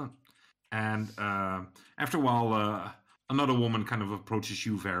 Excellent. And after a while, another woman kind of approaches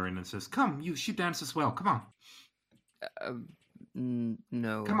you, Varen, and says, "Come, you should dance as well. Come on,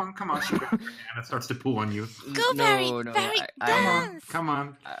 No. come on." She grabs your hand and starts to pull on you. Go, Barry! Barry, dance! Come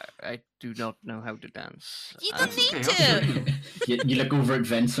on. I do not know how to dance. You don't need okay. to! You look over at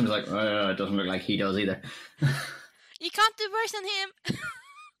Vince and was like, it doesn't look like he does either. You can't do worse than him!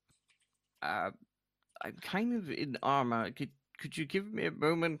 I'm kind of in armor. Could you give me a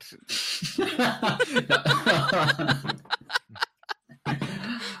moment?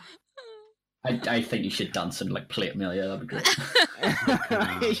 I think you should dance and like play it, Amelia. That'd be great.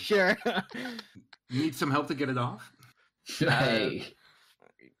 Sure. You need some help to get it off? Hey.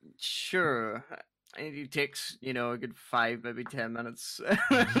 Sure. It takes, a good 5, maybe 10 minutes.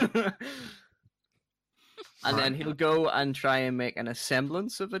 And then he'll go and try and make an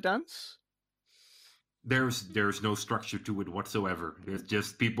semblance of a dance. There's no structure to it whatsoever. It's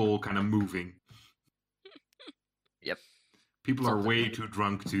just people kind of moving. Yep. People are way too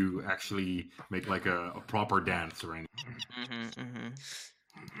drunk to actually make like a proper dance or anything.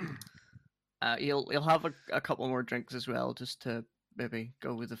 He'll have a couple more drinks as well, just to maybe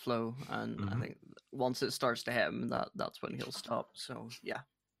go with the flow. And I think once it starts to hit him, that's when he'll stop. So yeah.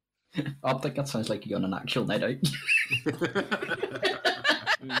 I think that sounds like you're on an actual night out.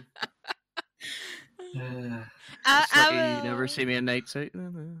 It's lucky you never see me at nights out.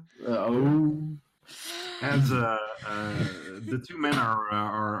 Oh. As the two men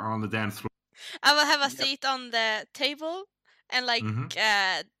are on the dance floor. I will have a seat on the table and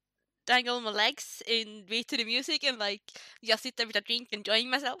dangle my legs in beat to the music and just sit there with a drink, enjoying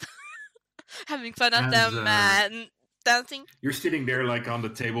myself, having fun at them dancing. You're sitting there on the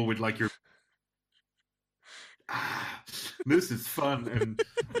table with your. This is fun, and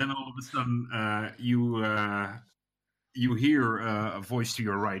then all of a sudden you hear a voice to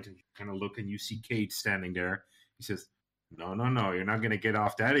your right, and you kind of look and you see Kate standing there. He says, "No, you're not gonna get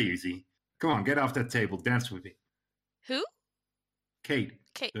off that easy. Come on, get off that table, dance with me." Who? Kate.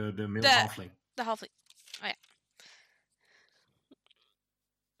 Kate. The male halfling. The halfling. Oh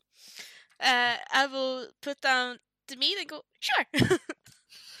yeah. I will put down the meat and go, sure.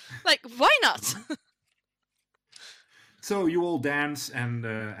 Why not? So you all dance and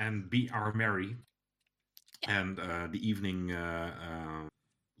are merry, and the evening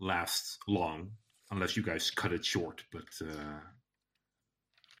lasts long, unless you guys cut it short. But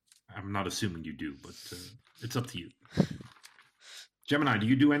I'm not assuming you do, but it's up to you. Gemini, do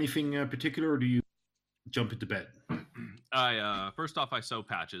you do anything particular, or do you jump into bed? I first off, I sew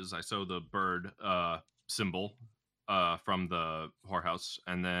patches. I sew the bird symbol from the whorehouse,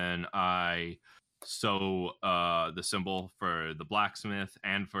 and then I sew the symbol for the blacksmith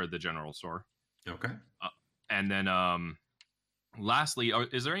and for the general store. Okay. And then lastly,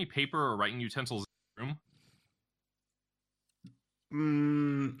 is there any paper or writing utensils in the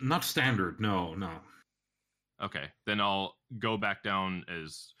room? Not standard. No. Okay, then I'll go back down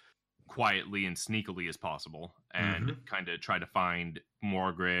as quietly and sneakily as possible and kind of try to find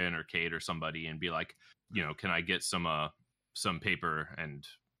Morgren or Kate or somebody and be like, can I get some paper and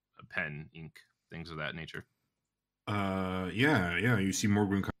a pen, ink, things of that nature? Yeah. You see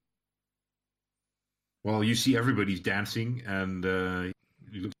Morgren. Well, you see everybody's dancing, and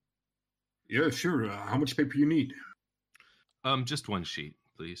he looks. Yeah, sure. How much paper you need? Just one sheet,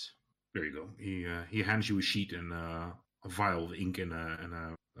 please. There you go. He hands you a sheet and a vial of ink and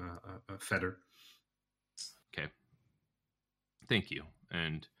a feather. Okay. Thank you.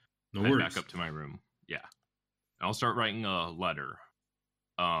 And No head worries. back up to my room. Yeah. I'll start writing a letter.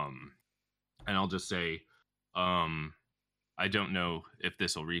 And I'll just say, I don't know if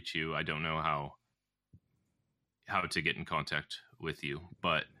this will reach you. I don't know how to get in contact with you,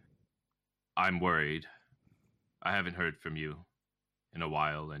 but I'm worried. I haven't heard from you in a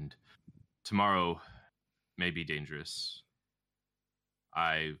while, and tomorrow may be dangerous.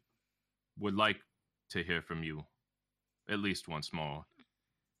 I would like to hear from you at least once more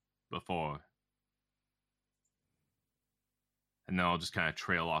before. And then I'll just kind of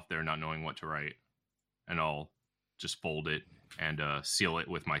trail off there not knowing what to write. And I'll just fold it and seal it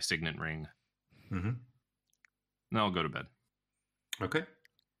with my signet ring. Mm-hmm. Then I'll go to bed. Okay.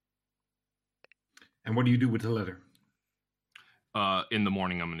 And what do you do with the letter? In the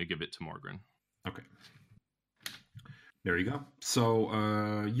morning, I'm going to give it to Morgren. Okay. There you go.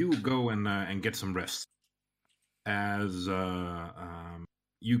 So you go and get some rest. As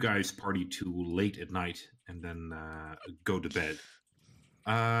you guys party too late at night and then go to bed.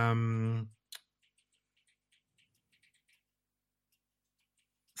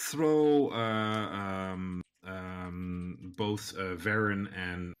 Throw both Varen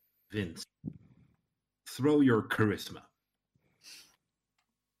and Vince. Throw your charisma.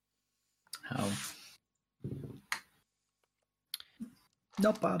 How?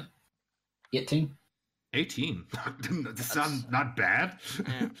 Not bad. 18. 18. That's not bad.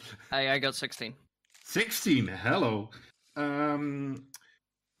 Yeah. I got 16. 16. Hello.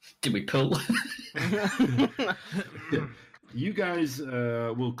 Did we pull? You guys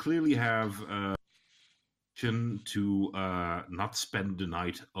will clearly have to not spend the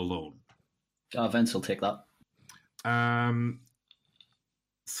night alone. Vince will take that.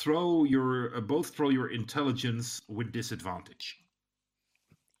 Both throw your intelligence with disadvantage.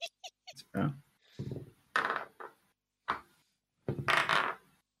 Yeah.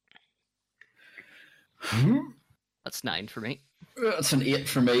 That's 9 for me. That's an 8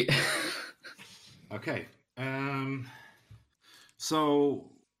 for me. Okay.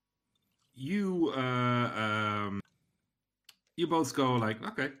 So you you both go like,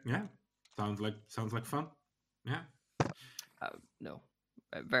 okay, yeah, sounds like fun. Yeah. No.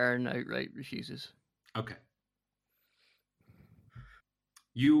 Varen outright refuses. Okay.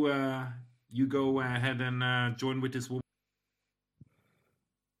 You go ahead and join with this woman.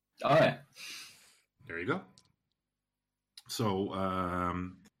 All right. There you go. So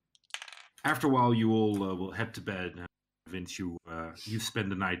after a while, you all will head to bed. Vince, you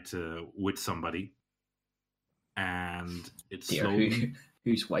spend the night with somebody, and it's slowly,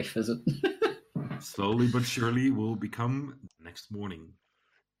 whose wife is it? slowly but surely will become next morning.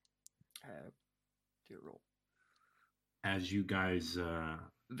 Do a roll. As you guys,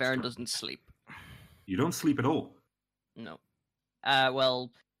 Varen doesn't sleep. you don't sleep at all. No.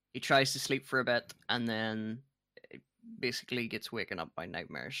 Well, he tries to sleep for a bit and then it basically gets waken up by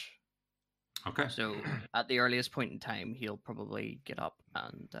nightmares. Okay. So at the earliest point in time, he'll probably get up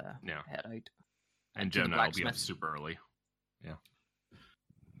and head out. And to the Gemini will be up blacksmith. super early.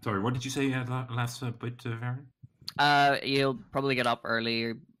 Sorry, what did you say last bit, Varen? He'll probably get up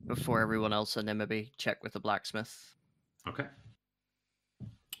early before everyone else and then maybe check with the blacksmith. Okay.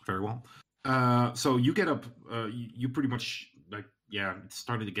 Very well. So you get up. You pretty much it's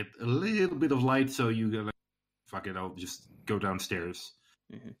starting to get a little bit of light. So you go like, fuck it, I'll just go downstairs.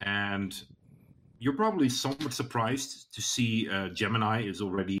 Mm-hmm. And you're probably somewhat surprised to see Gemini is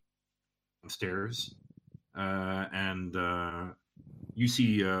already downstairs, and you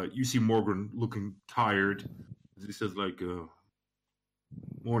see Morgren looking tired. He says like,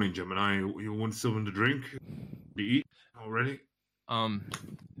 Morning, Gemini. You want something to drink? To eat already?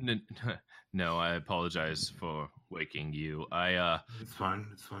 No, I apologize for waking you. It's fine.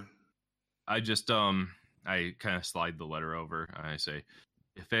 It's fine. I just I kind of slide the letter over and I say,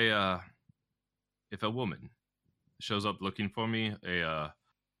 if a woman shows up looking for me, a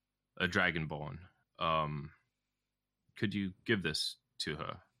dragonborn, could you give this to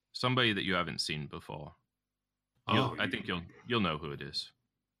her? Somebody that you haven't seen before. I think you'll know who it is.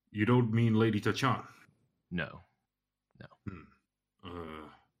 You don't mean Lady Tachan? No.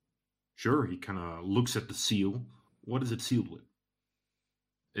 Sure. He kind of looks at the seal. What is it sealed with?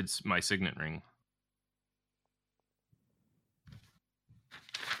 It's my signet ring.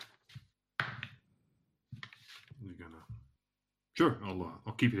 You're gonna. Sure.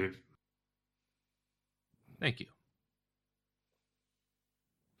 I'll keep it here. Thank you.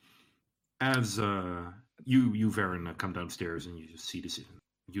 As you Varen, come downstairs and you just see this.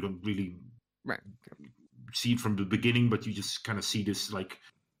 You don't really see it from the beginning, but you just kind of see this like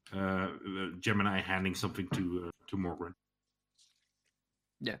Gemini handing something to Morgren.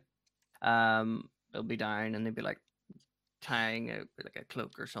 Yeah. They'll be down and they'll be like tying like a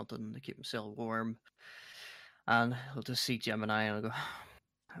cloak or something to keep himself warm. And he'll just see Gemini and he'll go,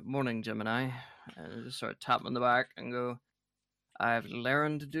 "Morning, Gemini." And he'll just sort of tap him on the back and go, "I have a little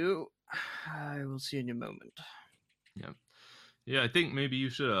errand to do. I will see you in a moment." Yeah, I think maybe you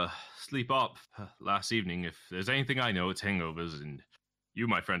should sleep up last evening. If there's anything I know, it's hangovers, and you,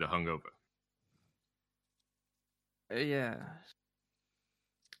 my friend, are hungover. Yeah.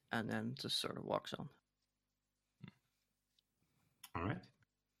 And then just sort of walks on. All right.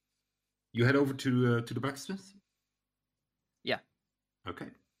 You head over to the blacksmith? Yeah. Okay.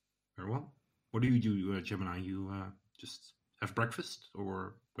 Very well. What do you do, Gemini? You just have breakfast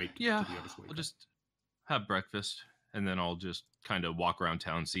or wait till the others wake I'll up? just have breakfast, and then I'll just kind of walk around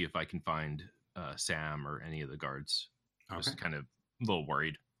town, see if I can find Sam or any of the guards. Okay. Just kind of a little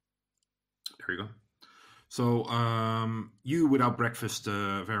worried. There you go. So you, without breakfast,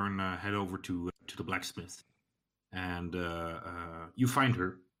 Varen, head over to the blacksmith, and you find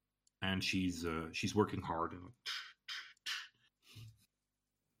her, and she's working hard.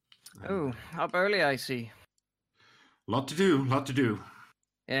 Oh, up early, I see. Lot to do.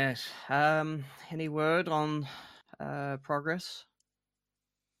 Yes. Any word on progress?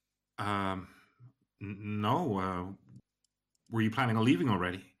 No. Were you planning on leaving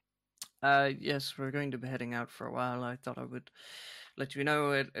already? Yes, we're going to be heading out for a while. I thought I would let you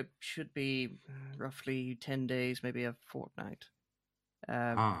know. It should be roughly 10 days, maybe a fortnight.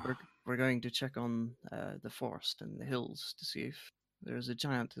 We're going to check on the forest and the hills to see if there's a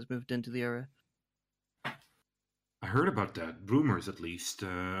giant has moved into the area. I heard about that. Rumors, at least.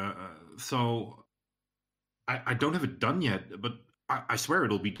 So I don't have it done yet, but I swear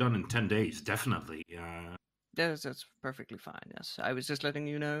it'll be done in 10 days, definitely. Yes, that's perfectly fine. Yes, I was just letting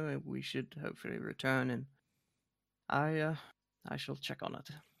you know we should hopefully return, and I shall check on it.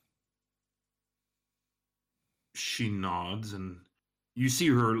 She nods, and you see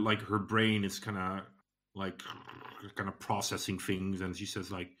her, like, her brain is kind of processing things, and she says,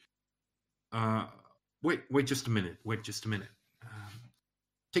 like, wait just a minute.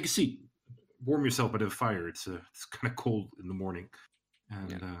 Take a seat. Warm yourself by the fire. It's kind of cold in the morning.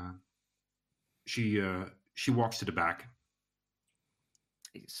 And she walks to the back.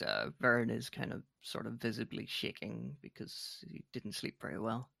 Varen is kind of sort of visibly shaking because he didn't sleep very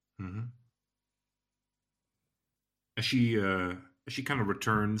well. Mm-hmm. As she kind of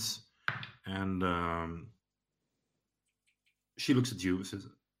returns, and she looks at you and says,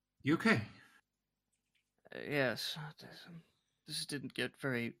 "You okay?" Yes. This didn't get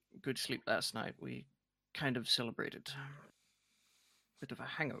very good sleep last night. We kind of celebrated. Bit of a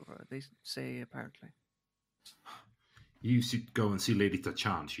hangover, they say, apparently. You should go and see Lady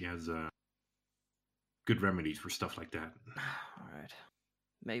Tachan. She has good remedies for stuff like that. All right.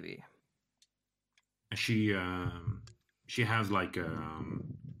 Maybe. She has like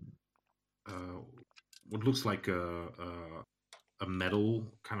what looks like a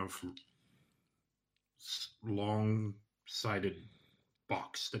metal kind of long-sided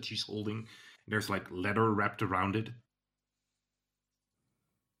box that she's holding. There's like leather wrapped around it.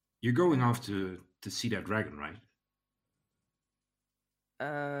 You're going off to see that dragon, right?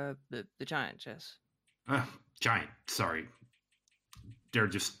 The giant, yes. Giant. Sorry, they're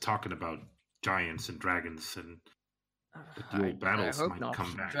just talking about giants and dragons, and the old battles I hope might not.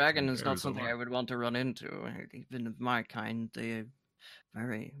 come back. Dragon is not There's a something lot. I would want to run into. Even of my kind, they're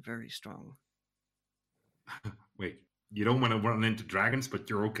very, very strong. Wait, you don't want to run into dragons, but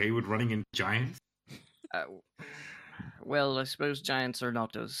you're okay with running into giants? Well, I suppose giants are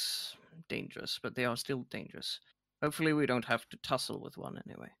not as dangerous, but they are still dangerous. Hopefully, we don't have to tussle with one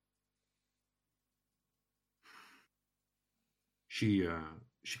anyway. She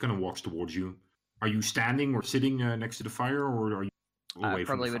kind of walks towards you. Are you standing or sitting next to the fire, or are you away I from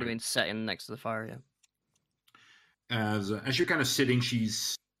probably the would have fire? been sitting next to the fire, yeah. As you're kind of sitting,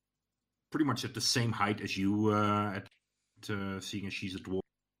 she's pretty much at the same height as you. Seeing as she's a dwarf,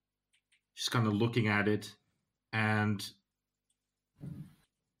 she's kind of looking at it, and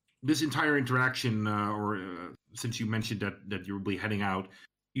this entire interaction, since you mentioned that you'll be heading out,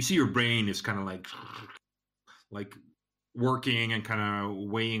 you see your brain is kind of like working and kind of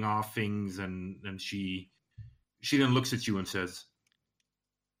weighing off things, and she then looks at you and says,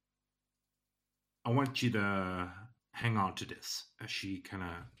 "I want you to hang on to this," as she kind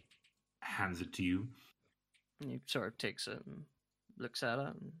of hands it to you. And he sort of takes it and looks at it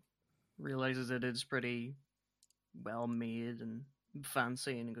and realizes it is pretty well made and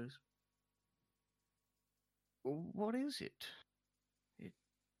fancy, and he goes, "What is it?"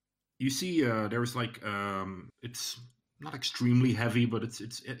 You see, there's like it's not extremely heavy, but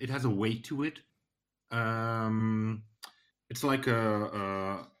it has a weight to it. It's like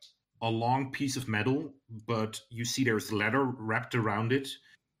a long piece of metal, but you see there's leather wrapped around it,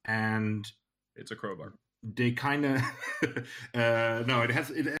 and It's a crowbar. they kind of no, it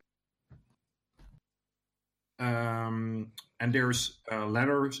has it. And there's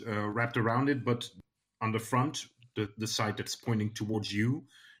leather wrapped around it, but on the front, the side that's pointing towards you,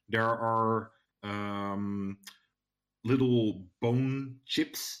 there are little bone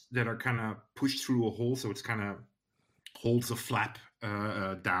chips that are kind of pushed through a hole, so it's kind of holds a flap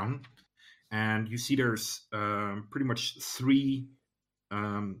down. And you see there's pretty much 3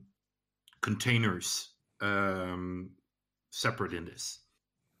 containers separate in this.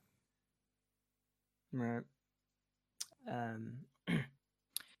 Right. It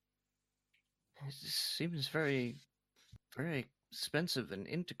seems very, very expensive and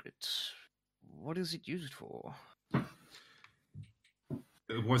intricate. What is it used for?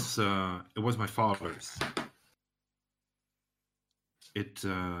 It was my father's.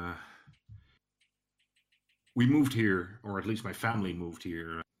 We moved here, or at least my family moved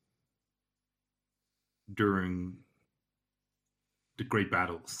here during the great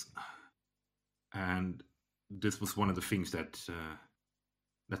battles, and this was one of the things that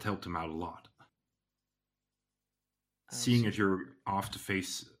helped him out a lot. Seeing as you're off to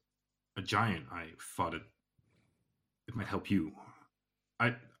face a giant, I thought it might help you.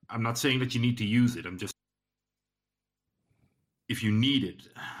 I'm not saying that you need to use it. I'm just, if you need it,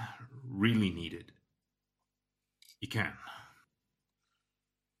 really need it, you can.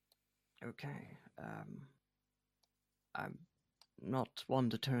 Okay. I'm not one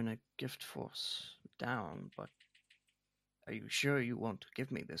to turn a gift force down, but are you sure you want to give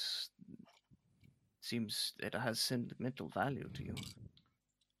me this? Seems it has sentimental value to you.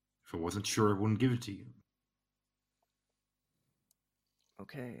 If I wasn't sure, I wouldn't give it to you.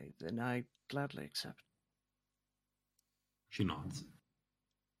 Okay, then I gladly accept. She nods.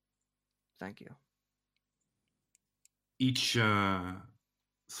 Thank you. Each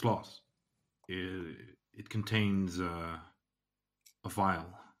slot, it contains a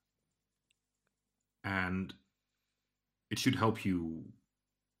vial, and it should help you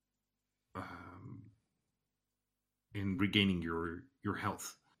in regaining your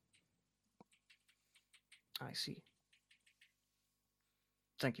health. I see.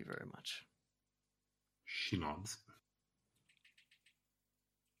 Thank you very much. She nods.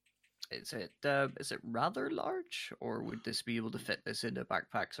 Is it rather large, or would this be able to fit this in a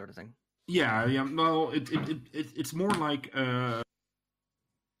backpack sort of thing? Yeah. No, it's more like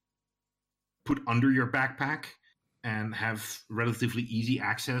put under your backpack and have relatively easy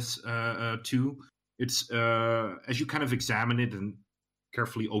access to. It's as you kind of examine it and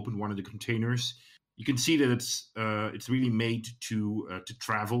carefully open one of the containers, you can see that it's really made to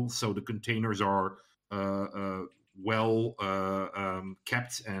travel. So the containers are well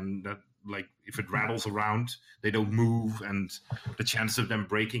kept, and that, like, if it rattles around, they don't move, and the chance of them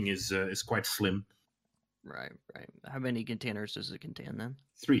breaking is quite slim. Right. How many containers does it contain then?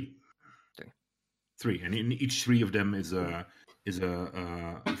 3, and in each 3 of them is a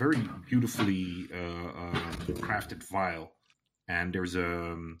very beautifully crafted vial, and there's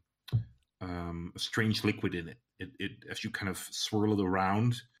a strange liquid in it. It as you kind of swirl it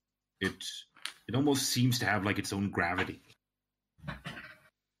around, it almost seems to have like its own gravity.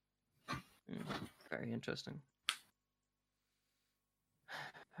 Very interesting.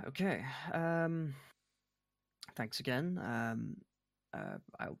 Okay. Thanks again.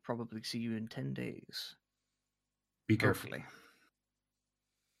 I'll probably see you in 10 days. Be careful. Hopefully.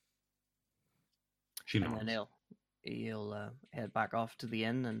 She knows. And then he'll head back off to the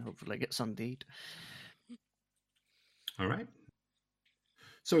inn and hopefully get something to eat. All right.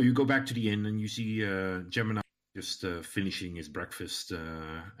 So you go back to the inn and you see Gemini just finishing his breakfast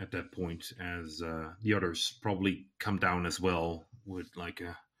at that point, as the others probably come down as well with like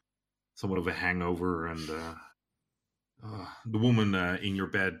somewhat of a hangover, and the woman in your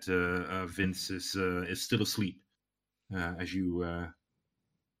bed, Vince, is still asleep. As you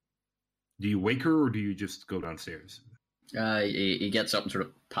do you wake her or do you just go downstairs? He gets up and sort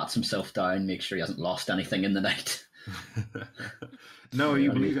of pats himself down, makes sure he hasn't lost anything in the night. No,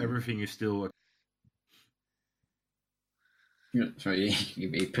 you believe everything is still. So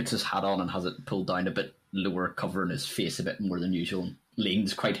he puts his hat on and has it pulled down a bit lower, covering his face a bit more than usual, and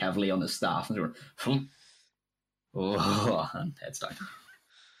leans quite heavily on his staff and sort of, and heads down.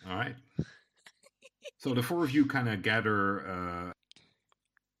 All right. So the four of you kind of gather.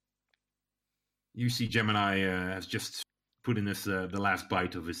 You see Gemini has just put in this the last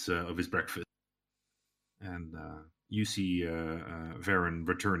bite of his breakfast, and you see Varen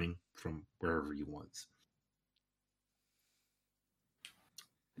returning from wherever he was.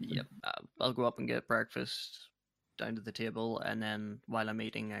 Yep, I'll go up and get breakfast down to the table, and then while I'm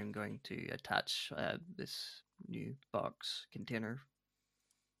eating, I'm going to attach this new box container.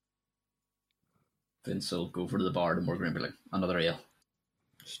 Vince will go over to the bar and we're going to be like, another ale.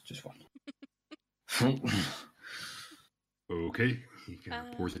 Just one. Okay. He kind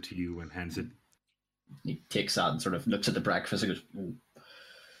of pours it to you and hands it. He takes that and sort of looks at the breakfast and goes,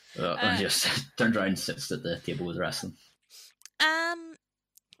 and just turns around and sits at the table with the rest of them.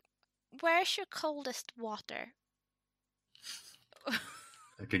 Where's your coldest water?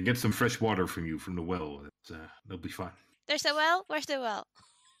 I can get some fresh water from you from the well. That'll be fine. There's a well? Where's the well?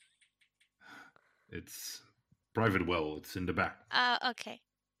 It's private well. It's in the back. Okay.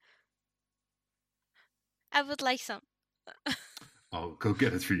 I would like some. I'll go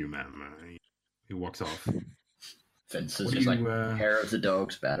get it for you, ma'am. He walks off. Vince is just like, hair of the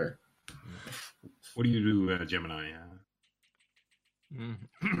dog's better. What do you do, Gemini?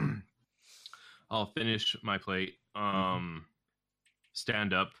 I'll finish my plate,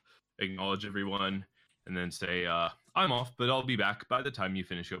 stand up, acknowledge everyone, and then say, I'm off, but I'll be back by the time you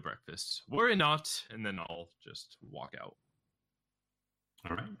finish your breakfast. Worry not, and then I'll just walk out.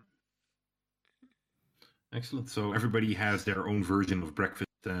 All right. Excellent. So everybody has their own version of breakfast.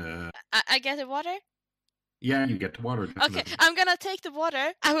 I get the water? Yeah, you get the water. Definitely. Okay, I'm gonna take the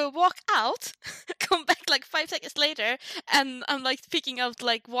water. I will walk out, come back like 5 seconds later, and I'm like picking out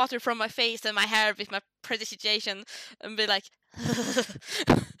like water from my face and my hair with my prestidigitation, and be like, but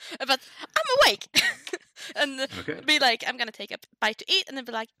I'm awake, and be like, I'm gonna take a bite to eat, and then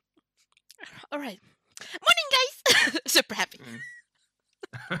be like, all right, morning guys, super happy.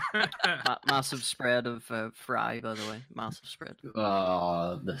 Massive spread of fry, by the way. Massive spread.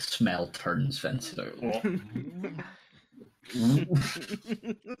 The smell turns Vince.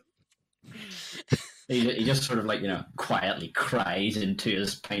 He just sort of like, quietly cries into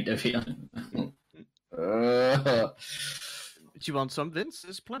his pint of ale. Do you want some, Vince?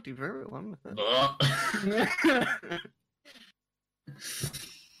 There's plenty for everyone.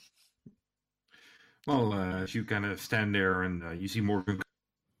 Well, as you kind of stand there and you see Morgan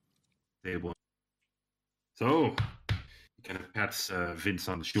table. So, he kind of pats Vince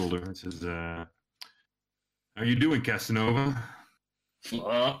on the shoulder and says, how are you doing, Casanova?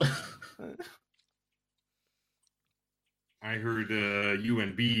 I heard you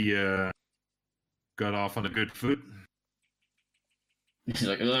and B got off on a good foot. He's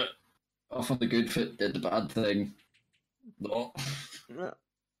like, off on the good foot, did the bad thing. No. Yeah.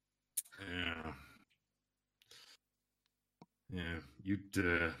 Yeah,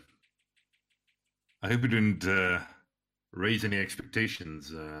 you'd... I hope you didn't raise any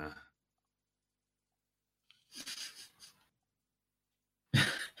expectations.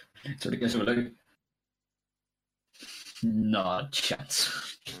 Sort of guess what I... Not a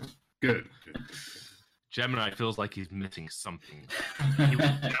chance. Good. Gemini feels like he's missing something. He will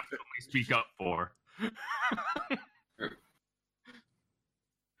definitely speak up for.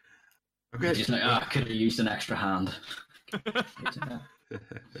 Okay. Just like, could have used an extra hand.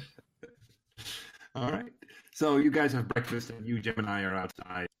 All right. So you guys have breakfast, and you, Gemini, are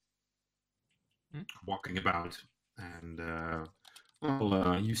outside walking about, and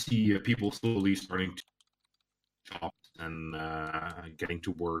you see people slowly starting to shop and getting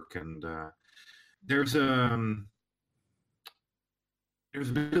to work, and there's a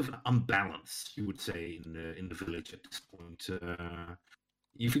bit of an unbalance, you would say, in the village at this point.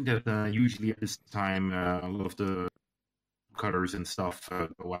 You think that usually at this time, a lot of the woodcutters and stuff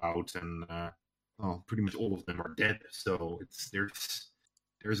go out, and well, pretty much all of them are dead. So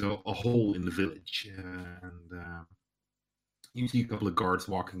there's a hole in the village, and you see a couple of guards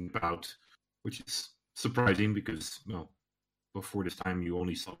walking about, which is surprising because, well, before this time you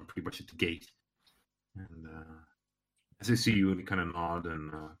only saw them pretty much at the gate. And as they see you, they kind of nod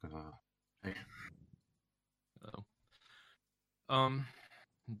and hey. Hello.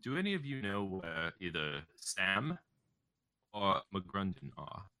 Do any of you know where either Sam or McGrunden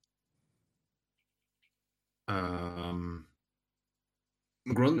are?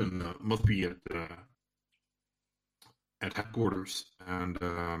 McGrunden must be at headquarters, and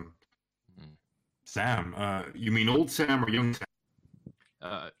Sam. You mean old Sam or young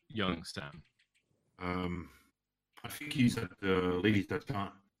Sam? Young Sam. I think he's at the Lady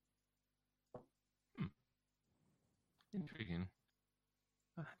Tartan. Intriguing.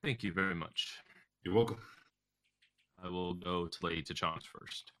 Thank you very much. You're welcome. I will go to Lady Tachon's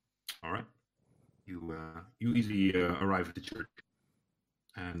first. All right. You easily arrive at the church,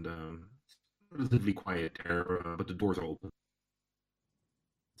 and relatively quiet there, but the doors are open.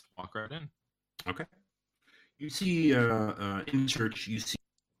 Let's walk right in. Okay. You see in the church, you see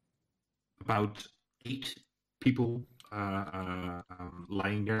about 8 people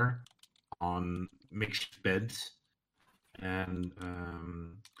lying there on makeshift beds, and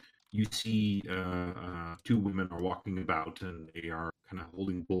you see 2 women are walking about, and they are kind of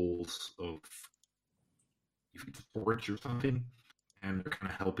holding bowls of porridge or something, and they're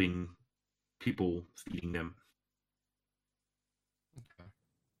kind of helping people, feeding them. Okay.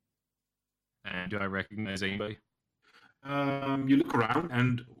 And do I recognize anybody? You look around,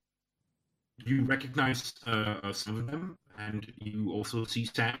 and you recognize some of them, and you also see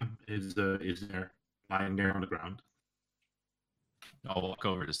Sam is there, lying there on the ground. I'll walk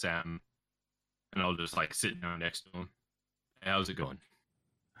over to Sam, and I'll just like sit down next to him. Hey, how's it going?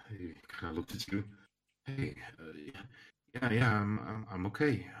 He kind of looks at you. Hey, yeah, I'm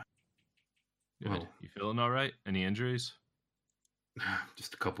okay. Good. Well, You feeling all right? Any injuries?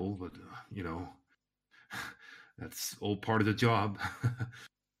 just a couple, but that's all part of the job.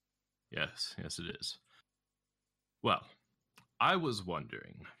 Yes, it is. Well, I was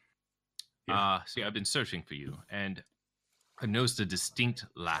wondering. Yeah. See, I've been searching for you, and I noticed a distinct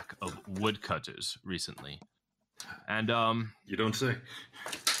lack of woodcutters recently. And You don't say.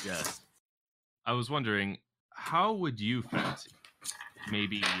 yes, I was wondering, how would you fancy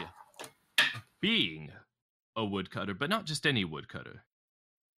maybe being a woodcutter, but not just any woodcutter?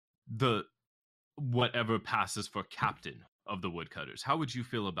 The whatever passes for captain of the woodcutters. How would you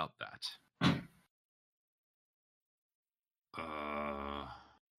feel about that?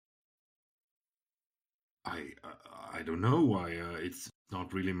 I don't know. It's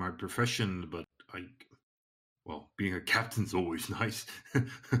not really my profession, but being a captain's always nice.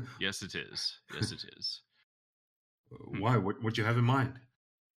 Yes, it is. Yes, it is. Why? What you have in mind?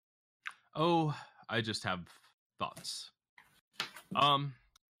 Oh, I just have thoughts.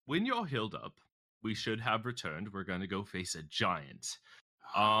 When you're healed up, we should have returned. We're going to go face a giant.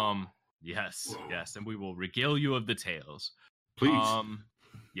 Yes, Whoa. yes, and we will regale you of the tales. Please.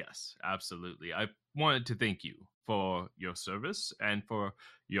 Yes, absolutely. I wanted to thank you for your service and for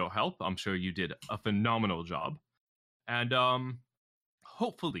your help. I'm sure you did a phenomenal job. And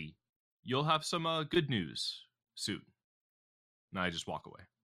hopefully you'll have some good news soon. And I just walk away.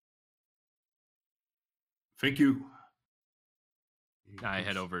 Thank you. I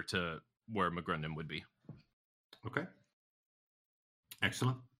head over to where McGrunden would be. Okay.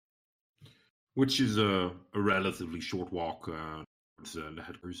 Excellent. Which is a relatively short walk towards the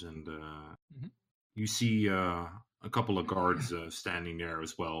headquarters, and you see a couple of guards standing there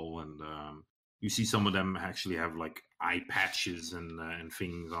as well, and you see some of them actually have like eye patches and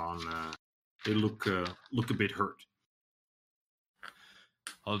things on. They look a bit hurt.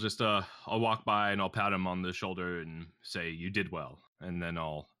 I'll just I'll walk by and I'll pat him on the shoulder and say you did well, and then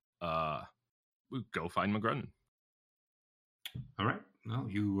I'll go find McGrunden. All right. Well,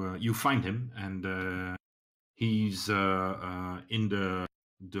 you find him, and he's in the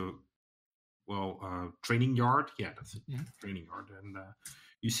training yard. Yeah, that's it. Mhm. Training yard, and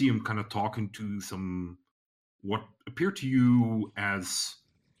you see him kind of talking to some what appear to you as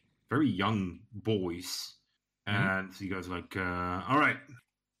very young boys, and he goes like, "All right,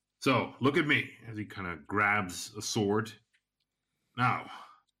 so look at me," as he kind of grabs a sword. Now,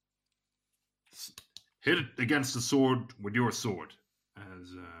 hit it against the sword with your sword.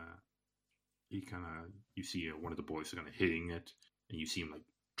 As you see one of the boys kind of hitting it, and you see him like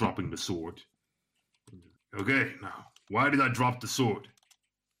dropping the sword. Okay, now why did I drop the sword?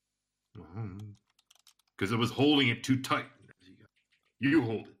 Because I was holding it too tight. You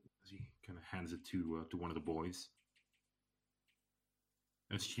hold it. As he kind of hands it to one of the boys.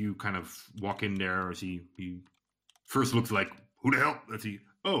 As you kind of walk in there, as he first looks like, who the hell? As he,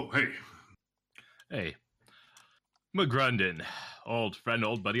 oh, hey. Hey, McGrundon, old friend,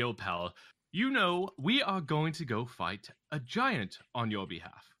 old buddy, old pal. You know, we are going to go fight a giant on your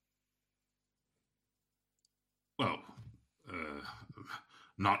behalf. Well,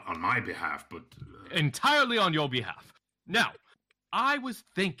 not on my behalf, but... Entirely on your behalf. Now, I was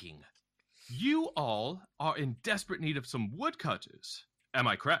thinking, you all are in desperate need of some woodcutters. Am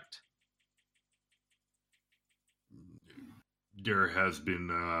I correct? There has been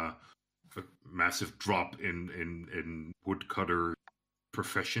a massive drop in woodcutter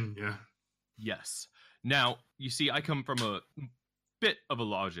profession, yeah? Yes. Now, you see, I come from a bit of a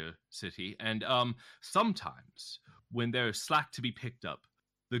larger city, and sometimes when there's slack to be picked up,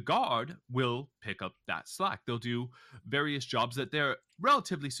 the guard will pick up that slack. They'll do various jobs that they're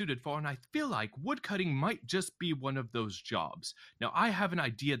relatively suited for, and I feel like woodcutting might just be one of those jobs. Now, I have an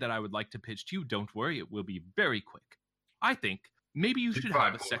idea that I would like to pitch to you. Don't worry, it will be very quick. I think maybe you should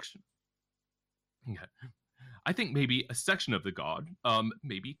have a section. Okay. I think maybe a section of the guard,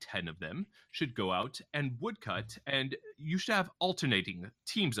 maybe 10 of them, should go out and woodcut, and you should have alternating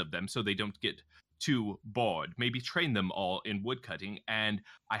teams of them so they don't get too bored. Maybe train them all in woodcutting, and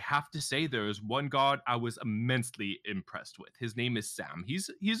I have to say there is one guard I was immensely impressed with. His name is Sam. He's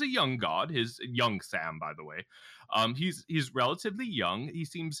a young guard. His young Sam, by the way. He's relatively young. He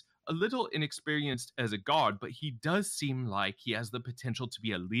seems a little inexperienced as a guard, but he does seem like he has the potential to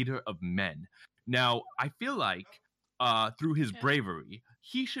be a leader of men. Now, I feel like through his bravery,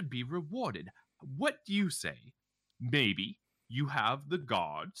 he should be rewarded. What do you say? Maybe you have the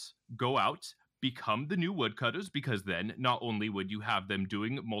guards go out, become the new woodcutters, because then not only would you have them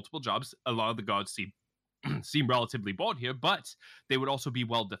doing multiple jobs, a lot of the guards seem relatively bored here, but they would also be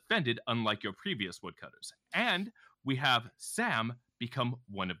well defended, unlike your previous woodcutters. And we have Sam become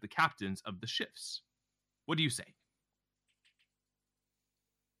one of the captains of the shifts. What do you say?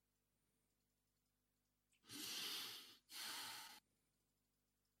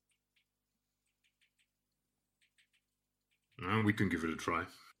 We can give it a try.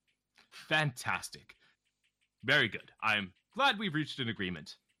 Fantastic. Very good. I'm glad we've reached an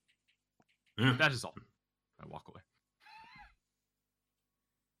agreement. Yeah. That is all. I walk away.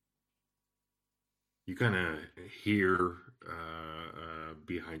 You kind of hear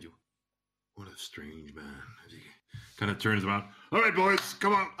behind you, what a strange man. As he kind of turns around. All right, boys,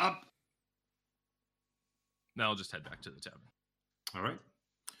 come on, up. Now I'll just head back to the tavern. All right.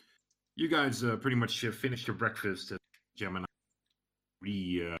 You guys pretty much finished your breakfast. Gemini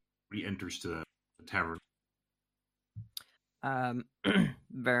re-enters the tavern.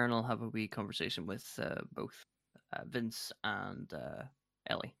 Varen will have a wee conversation with both Vince and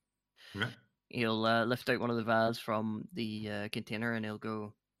Ellie. Okay. He'll lift out one of the vials from the container and he'll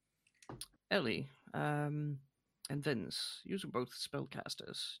go, Ellie, and Vince, you are both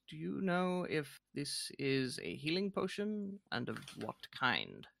spellcasters. Do you know if this is a healing potion and of what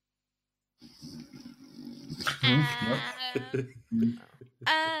kind?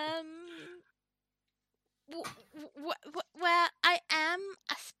 Well, I am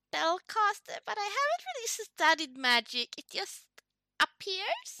a spellcaster, but I haven't really studied magic. It just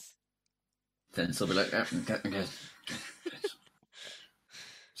appears. Vince will be like, okay.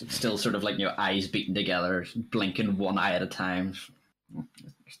 Still sort of like, eyes beating together, blinking one eye at a time.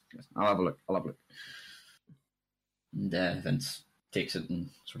 I'll have a look. And Vince takes it and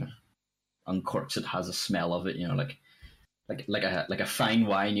sort of uncorks it, has a smell of it, like a fine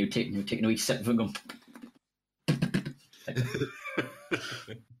wine. You take a wee sip of it and go.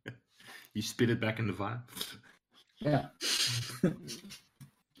 You spit it back in the vial. Yeah.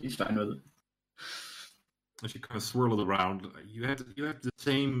 He's fine with it. As you kind of swirl it around, you have the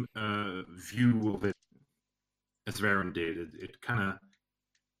same view of it as Varen did. It kind of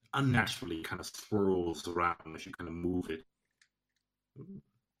unnaturally kind of swirls around as you kind of move it.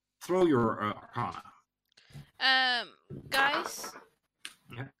 Throw your Arcana. Guys.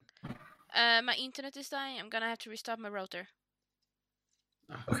 Yeah. My internet is dying. I'm gonna have to restart my router.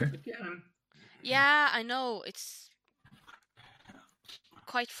 Okay. Again. Yeah, I know. It's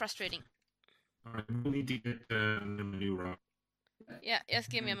quite frustrating. All right, we'll need to get a new route. Yeah,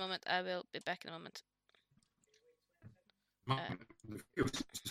 just give me a moment. I will be back in a moment.